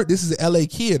got to hurt. This is an LA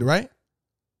kid, right?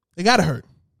 It got to hurt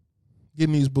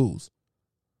getting these boos.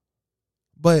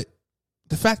 But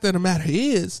the fact of the matter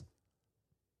is,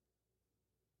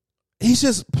 he's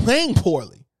just playing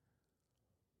poorly.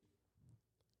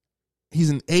 He's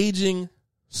an aging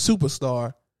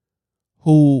superstar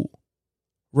who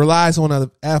relies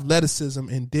on athleticism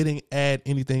and didn't add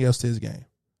anything else to his game.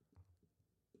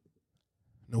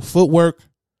 No footwork,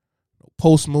 no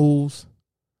post moves,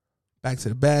 back to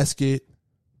the basket,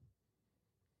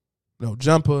 no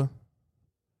jumper.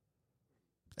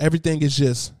 Everything is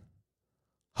just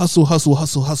hustle.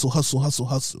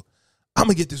 I'm going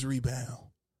to get this rebound.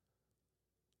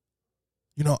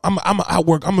 You know, I'm going to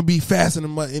outwork. I'm going to be fast and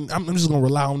I'm just going to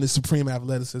rely on this supreme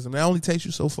athleticism. That only takes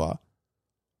you so far.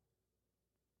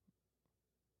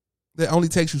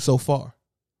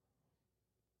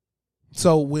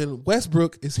 So when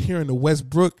Westbrook is hearing the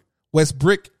Westbrook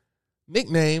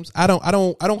nicknames, I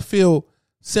don't feel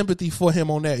sympathy for him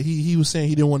on that. He was saying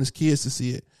he didn't want his kids to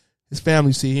see it, his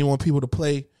family see it. He didn't want people to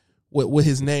play with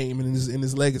his name and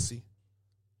his legacy.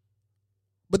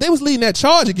 But they was leading that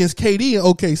charge against KD and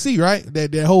OKC, right?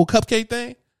 That whole cupcake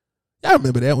thing. Y'all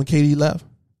remember that when KD left?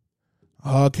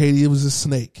 Oh, KD was a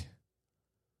snake.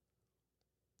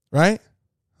 Right?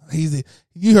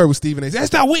 You heard what Stephen A. said. That's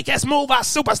the weakest move our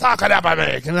superstar could ever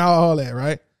make. And all that,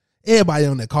 right? Everybody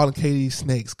on there calling KD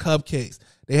snakes, cupcakes.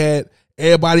 They had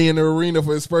everybody in the arena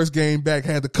for his first game back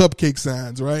had the cupcake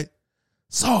signs, right?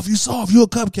 Soft, you a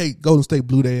cupcake. Golden State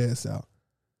blew their ass out.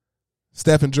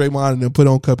 Steph and Draymond and them put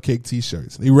on cupcake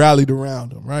t-shirts. They rallied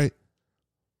around them, right?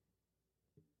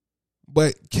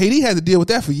 But KD had to deal with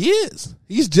that for years.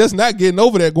 He's just not getting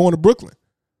over that going to Brooklyn.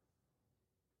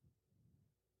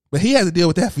 But he had to deal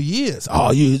with that for years.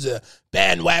 Oh, you's a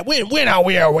bandwagon. When are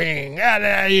we a wing?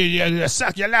 You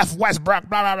suck your left, Westbrook,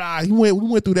 blah, blah, blah. We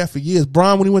went through that for years.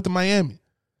 Bron, when he went to Miami,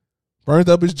 burned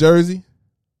up his jersey.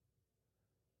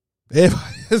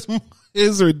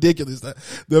 It's ridiculous,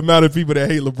 the amount of people that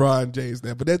hate LeBron James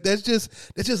now. But that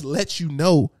just lets you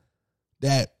know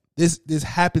that this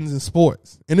happens in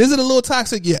sports. And is it a little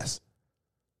toxic? Yes.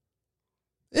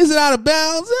 Is it out of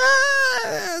bounds?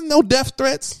 No death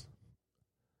threats.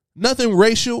 Nothing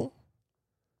racial.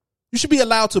 You should be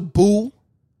allowed to boo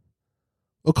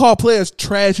or call players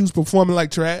trash who's performing like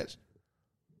trash.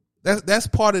 That's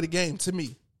part of the game to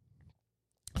me.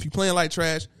 If you're playing like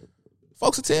trash,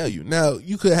 folks will tell you. Now,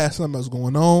 you could have something else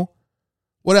going on.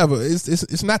 Whatever.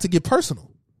 It's not to get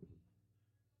personal.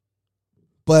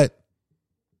 But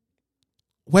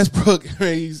Westbrook,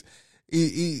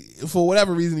 he for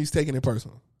whatever reason, he's taking it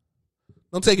personal.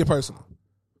 Don't take it personal.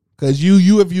 Because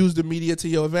you have used the media to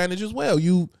your advantage as well.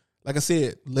 You, like I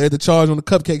said, led the charge on the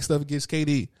cupcake stuff against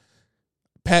KD.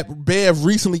 Pat Bev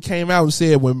recently came out and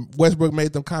said when Westbrook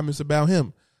made them comments about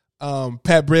him,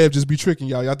 Pat Bev just be tricking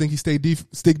y'all. Y'all think he stick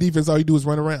defense, all he do is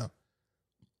run around.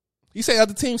 He said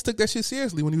other teams took that shit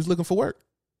seriously when he was looking for work.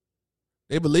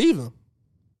 They believe him.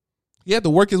 He had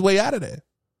to work his way out of that.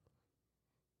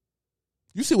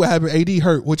 You see what happened? AD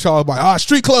hurt with Charles by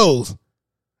street clothes.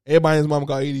 Everybody in his mama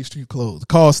got AD street clothes.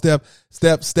 Called Steph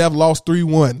lost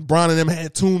 3-1. Bron and them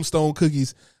had tombstone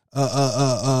cookies them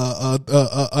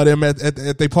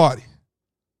at their party.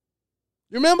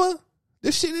 You remember?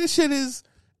 This shit is,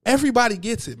 everybody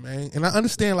gets it, man. And I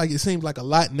understand like it seems like a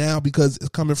lot now because it's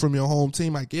coming from your home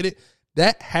team. I get it.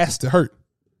 That has to hurt.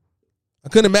 I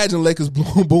couldn't imagine the Lakers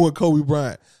booing Kobe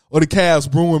Bryant or the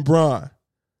Cavs booing Bron.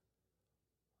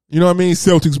 You know what I mean?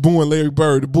 Celtics booing Larry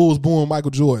Bird. The Bulls booing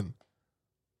Michael Jordan.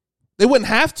 They wouldn't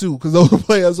have to because those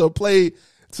players are played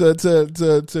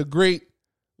to great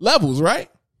levels, right?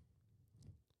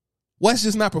 West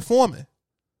just not performing.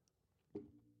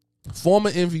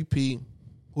 Former MVP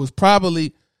who is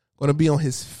probably going to be on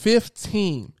his 5th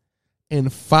team in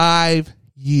 5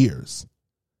 years.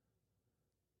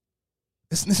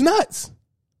 It's nuts.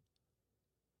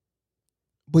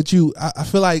 But I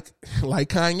feel like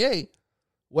Kanye,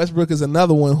 Westbrook is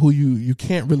another one who you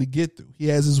can't really get through. He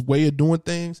has his way of doing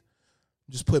things.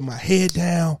 Just putting my head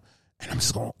down and I'm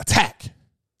just going to attack.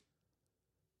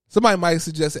 Somebody might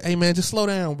suggest, hey, man, just slow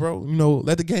down, bro. You know,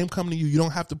 let the game come to you. You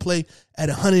don't have to play at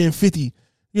 150.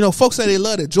 You know, folks say they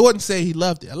love it. Jordan said he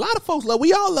loved it. A lot of folks love it.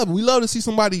 We all love it. We love to see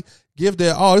somebody give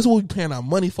their all. This is what we're paying our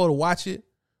money for to watch it.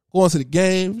 Going to the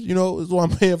games, you know, this is what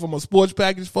I'm paying for my sports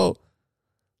package for.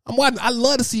 I'm watching. I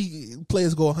love to see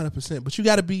players go 100%, but you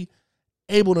got to be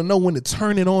able to know when to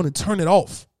turn it on and turn it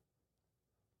off.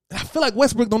 And I feel like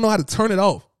Westbrook don't know how to turn it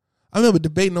off. I remember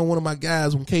debating on one of my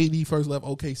guys when KD first left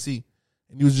OKC,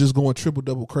 and he was just going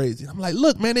triple-double crazy. I'm like,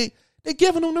 look, man, they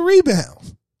giving him the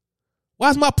rebounds. Why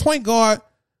is my point guard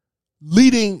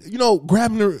leading, you know,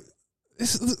 grabbing the –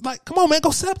 it's like, come on, man,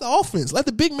 go set up the offense. Let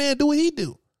the big man do what he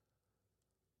do.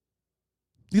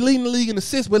 He leading the league in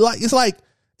assists, but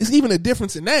it's even a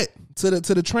difference in that to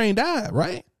the trained eye,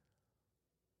 right?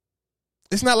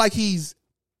 It's not like he's,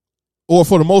 or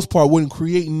for the most part, wasn't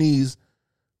creating these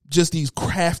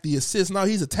crafty assists. No,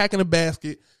 he's attacking the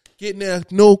basket, getting there,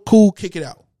 no cool, kick it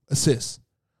out, assist.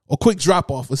 Or quick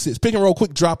drop-off assist. Pick and roll,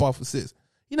 quick drop-off assist.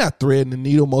 He's not threading the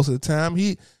needle most of the time.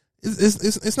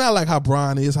 It's not like how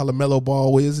Bron is, how LaMelo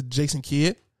Ball is, Jason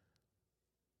Kidd.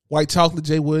 White Chocolate,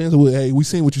 Jay Williams. Hey, we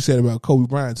seen what you said about Kobe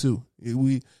Bryant, too.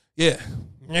 Yeah.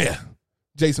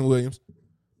 Jason Williams.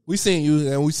 We seen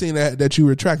you, and we seen that you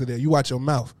retracted that. You watch your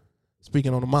mouth.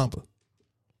 Speaking on the Mamba.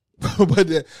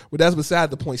 but that's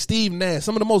beside the point. Steve Nash,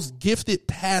 some of the most gifted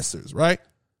passers, right?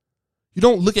 You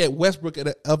don't look at Westbrook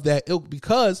of that ilk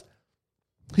because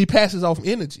he passes off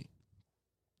energy.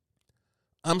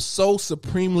 I'm so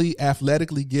supremely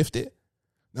athletically gifted.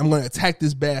 I'm going to attack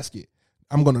this basket.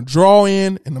 I'm going to draw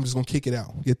in, and I'm just going to kick it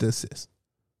out. Get the assist.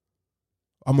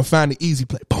 I'm going to find the easy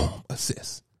play. Boom,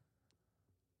 assist.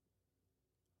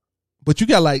 But you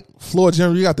got like floor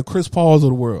general. You got the Chris Pauls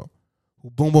of the world.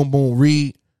 Boom, boom, boom,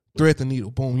 read, thread the needle.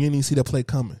 Boom, you didn't even see that play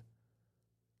coming.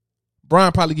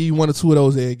 Brian probably give you 1 or 2 of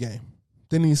those every game.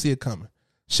 Didn't even see it coming.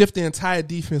 Shift the entire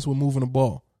defense with moving the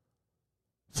ball.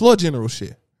 Floor general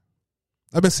shit.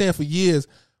 I've been saying for years,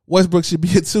 Westbrook should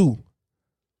be a 2.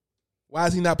 Why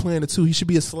is he not playing a 2? He should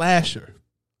be a slasher.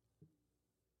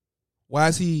 Why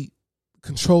is he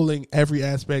controlling every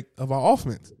aspect of our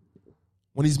offense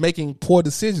when he's making poor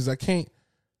decisions? I can't.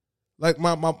 Like,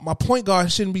 my point guard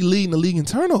shouldn't be leading the league in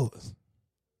turnovers.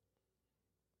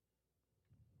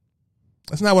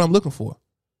 That's not what I'm looking for.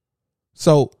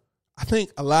 So I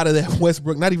think a lot of that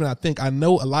Westbrook, not even I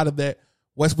know a lot of that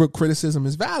Westbrook criticism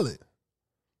is valid.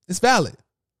 It's valid.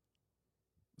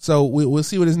 So we'll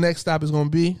see what his next stop is going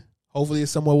to be. Hopefully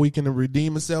it's somewhere where he can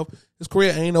redeem himself. His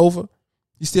career ain't over.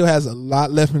 He still has a lot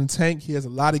left in the tank. He has a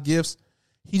lot of gifts.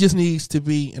 He just needs to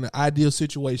be in an ideal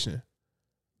situation,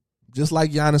 just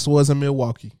like Giannis was in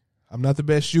Milwaukee. I'm not the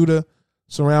best shooter.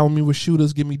 Surround me with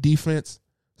shooters. Give me defense.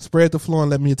 Spread the floor and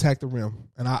let me attack the rim,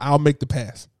 and I'll make the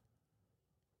pass.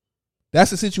 That's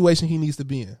the situation he needs to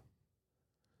be in.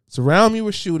 Surround me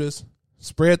with shooters.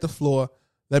 Spread the floor.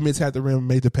 Let me attack the rim and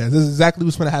make the pass. This is exactly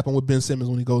what's going to happen with Ben Simmons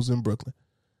when he goes in Brooklyn.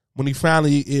 When he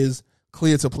finally is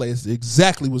clear to play, it's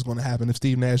exactly what's going to happen if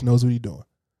Steve Nash knows what he's doing.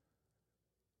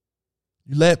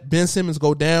 You let Ben Simmons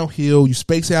go downhill. You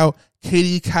space out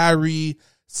KD, Kyrie,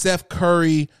 Seth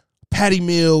Curry, Patty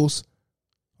Mills.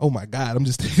 Oh, my God. I'm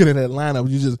just thinking of that lineup.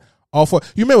 You just all for.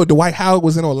 You remember Dwight Howard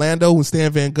was in Orlando when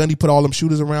Stan Van Gundy put all them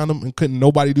shooters around him and couldn't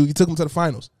nobody do. He took them to the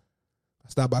finals.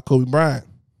 Stopped by Kobe Bryant.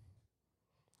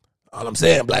 All I'm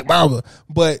saying, Black Mamba.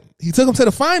 But he took them to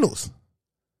the finals.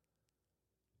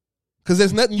 Because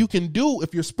there's nothing you can do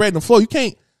if you're spreading the floor. You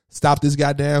can't stop this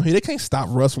guy down here. They can't stop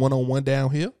Russ one-on-one down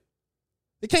here.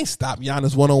 They can't stop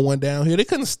Giannis one-on-one down here. They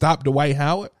couldn't stop Dwight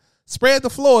Howard. Spread the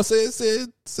floor. It's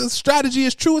a strategy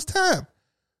as true as time.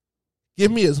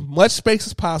 Give me as much space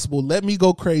as possible. Let me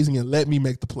go crazy and let me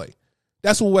make the play.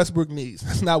 That's what Westbrook needs.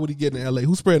 That's not what he getting in L.A.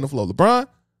 Who's spreading the floor? LeBron?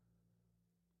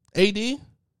 AD?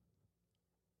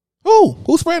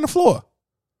 Who's spreading the floor?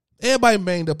 Everybody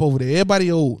banged up over there.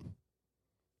 Everybody old.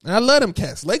 And I love them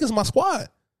cats. Lakers my squad.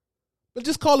 But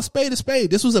just call a spade a spade.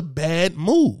 This was a bad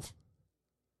move.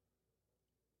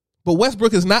 But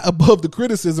Westbrook is not above the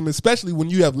criticism, especially when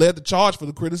you have led the charge for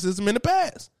the criticism in the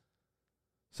past.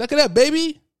 Suck it up,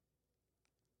 baby.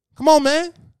 Come on,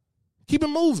 man. Keep it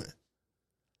moving.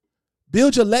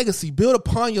 Build your legacy. Build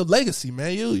upon your legacy,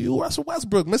 man. You Russell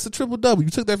Westbrook, Mr. Triple Double.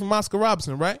 You took that from Oscar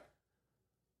Robertson, right?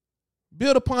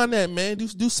 Build upon that, man.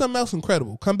 Do something else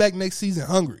incredible. Come back next season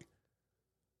hungry.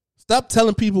 Stop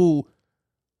telling people,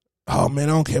 oh, man,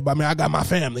 I don't care about me. I got my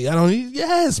family.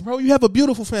 Yes, bro, you have a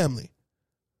beautiful family.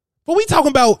 But we talking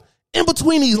about in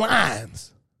between these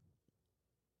lines.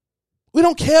 We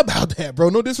don't care about that, bro.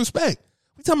 No disrespect.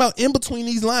 We talking about in between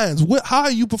these lines. How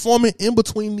are you performing in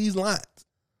between these lines?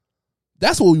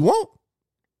 That's what we want.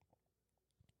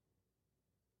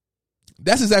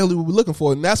 That's exactly what we're looking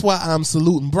for. And that's why I'm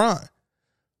saluting Bron.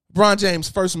 LeBron James,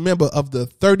 first member of the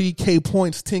 30K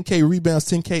points, 10K rebounds,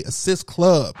 10K assist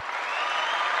club.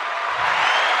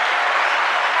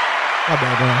 My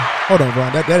bad, Bron. Hold on,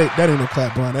 Bron. That ain't no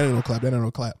clap, Bron. That ain't no clap. That ain't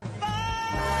no clap.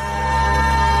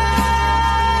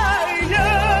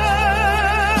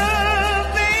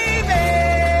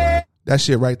 That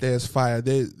shit right there is fire.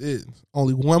 There's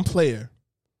only one player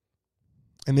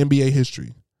in NBA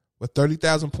history with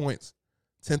 30,000 points,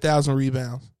 10,000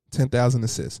 rebounds, 10,000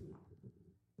 assists.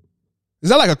 Is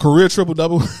that like a career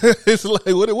triple-double? It's like,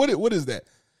 what is that?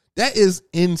 That is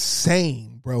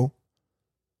insane, bro.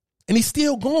 And he's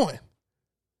still going.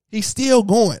 He's still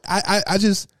going. I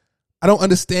don't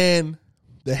understand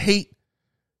the hate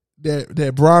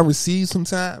that Bron receives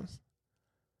sometimes.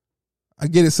 I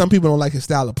get it. Some people don't like his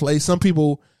style of play. Some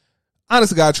people,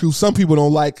 honest to God truth, some people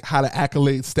don't like how the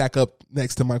accolades stack up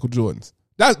next to Michael Jordan's.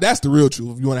 That's the real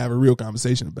truth if you want to have a real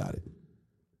conversation about it.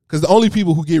 Because the only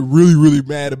people who get really, really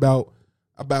mad about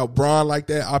Bron like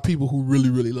that are people who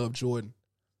really, really love Jordan.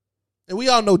 And we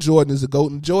all know Jordan is a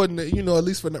GOAT. And Jordan, at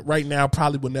least for right now,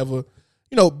 probably will never,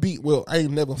 beat, well, I ain't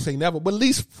never going to say never, but at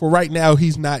least for right now,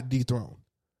 he's not dethroned.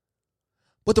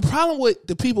 But the problem with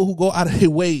the people who go out of their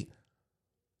way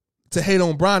to hate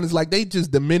on Bron is like they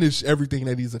just diminish everything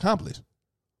that he's accomplished.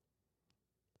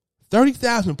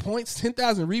 30,000 points,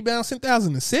 10,000 rebounds,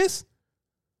 10,000 assists?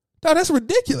 No, that's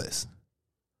ridiculous.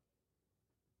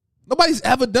 Nobody's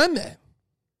ever done that.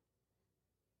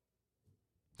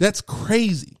 That's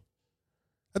crazy.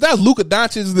 If that was Luka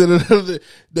Doncic,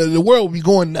 the world would be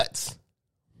going nuts.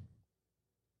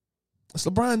 It's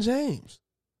LeBron James.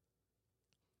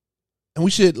 And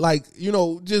we should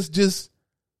just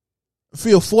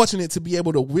feel fortunate to be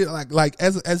able to win, like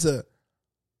as a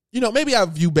maybe I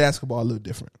view basketball a little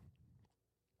different.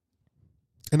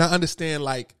 And I understand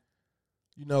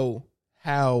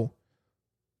how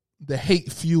the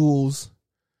hate fuels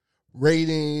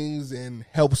ratings and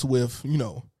helps with,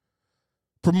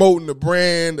 promoting the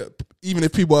brand. even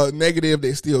if people are negative,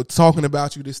 they're still talking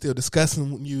about you. They're still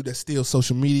discussing you. There's still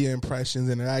social media impressions,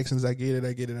 interactions. I get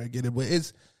it. But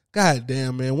it's,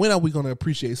 goddamn, man, when are we going to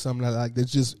appreciate something like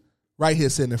that's just right here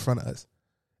sitting in front of us?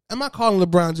 Am I calling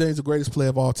LeBron James the greatest player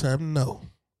of all time? No.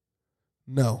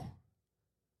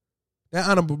 That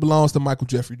honor belongs to Michael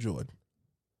Jeffrey Jordan.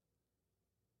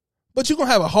 But you're going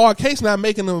to have a hard case not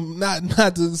making him,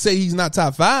 not to say he's not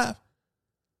top 5.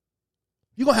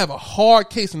 You're going to have a hard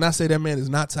case and not say that man is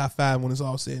not top 5 when it's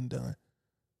all said and done.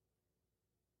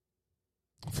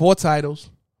 4 titles,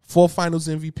 4 finals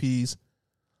MVPs,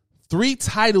 3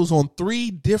 titles on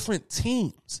 3 different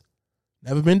teams.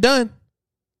 Never been done.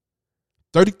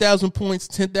 30,000 points,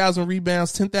 10,000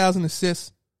 rebounds, 10,000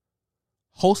 assists.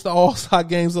 Host of All-Star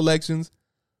Games elections.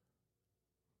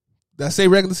 Did I say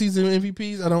regular season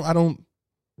MVPs? I don't.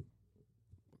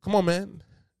 Come on, man.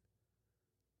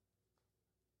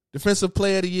 Defensive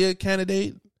Player of the Year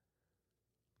candidate.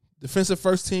 Defensive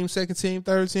first team, second team,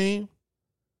 third team.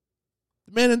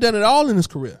 The man has done it all in his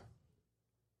career.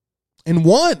 And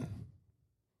won.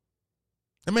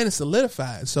 The man is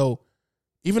solidified. So,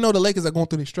 even though the Lakers are going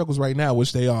through these struggles right now,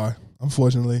 which they are,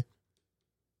 unfortunately,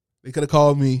 they could have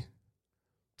called me.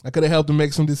 I could have helped them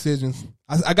make some decisions.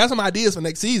 I got some ideas for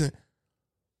next season.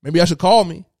 Maybe I should call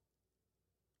me.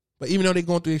 But even though they're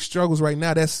going through these struggles right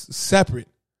now, that's separate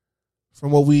from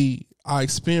what we are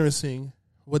experiencing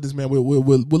with this man. We're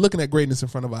looking at greatness in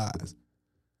front of our eyes.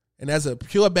 And as a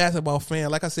pure basketball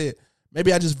fan, like I said,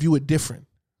 maybe I just view it different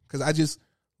because I just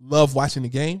love watching the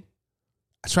game.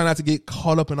 I try not to get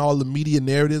caught up in all the media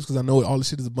narratives because I know all the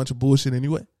shit is a bunch of bullshit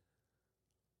anyway.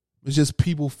 It's just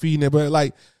people feeding it. But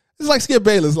like, it's like Skip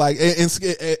Bayless. Like, and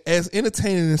as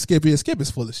entertaining as Skip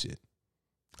is full of shit.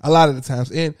 A lot of the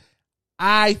times. And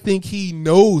I think he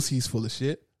knows he's full of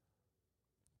shit.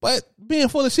 But being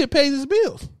full of shit pays his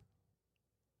bills.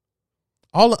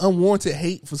 All the unwarranted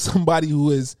hate for somebody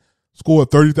who has scored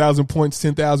 30,000 points,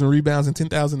 10,000 rebounds, and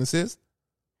 10,000 assists.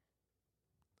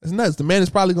 That's nuts. The man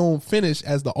is probably going to finish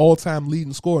as the all-time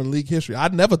leading scorer in league history. I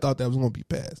never thought that was going to be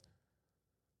passed.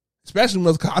 Especially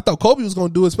when I thought Kobe was going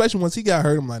to do it, especially once he got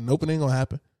hurt. I'm like, nope, it ain't going to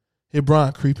happen. Here,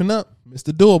 Bron, creeping up.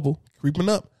 Mr. Doable, creeping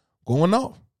up, going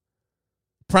off.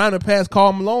 Trying to pass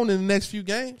Karl Malone in the next few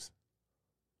games.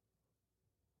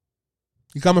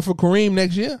 He coming for Kareem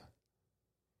next year.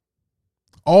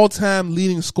 All-time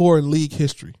leading scorer in league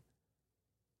history.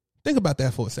 Think about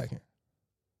that for a second.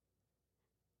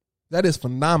 That is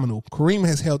phenomenal. Kareem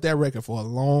has held that record for a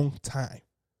long time.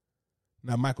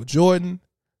 Not Michael Jordan,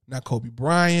 not Kobe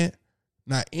Bryant,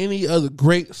 not any other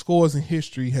great scorers in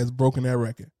history has broken that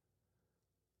record.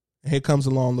 And here comes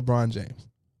along LeBron James.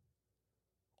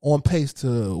 On pace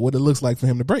to what it looks like for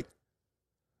him to break.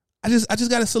 I just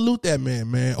got to salute that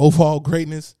man. Overall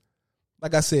greatness.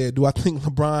 Like I said, do I think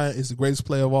LeBron is the greatest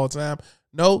player of all time?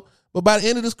 No. But by the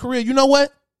end of his career, you know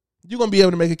what? You're going to be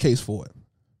able to make a case for it.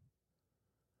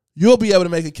 You'll be able to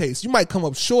make a case. You might come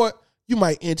up short. You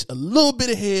might inch a little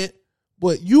bit ahead.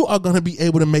 But you are going to be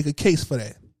able to make a case for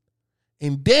that.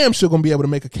 And damn sure going to be able to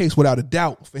make a case without a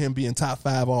doubt for him being top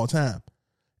 5 all time.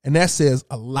 And that says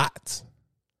a lot.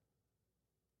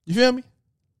 You feel me?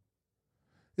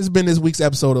 This has been this week's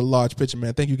episode of The Large Picture,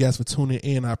 man. Thank you guys for tuning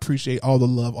in. I appreciate all the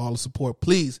love, all the support.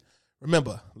 Please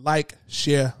remember, like,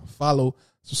 share, follow,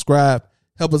 subscribe.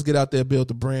 Help us get out there, build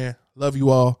the brand. Love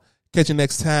you all. Catch you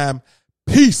next time.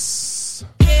 Peace.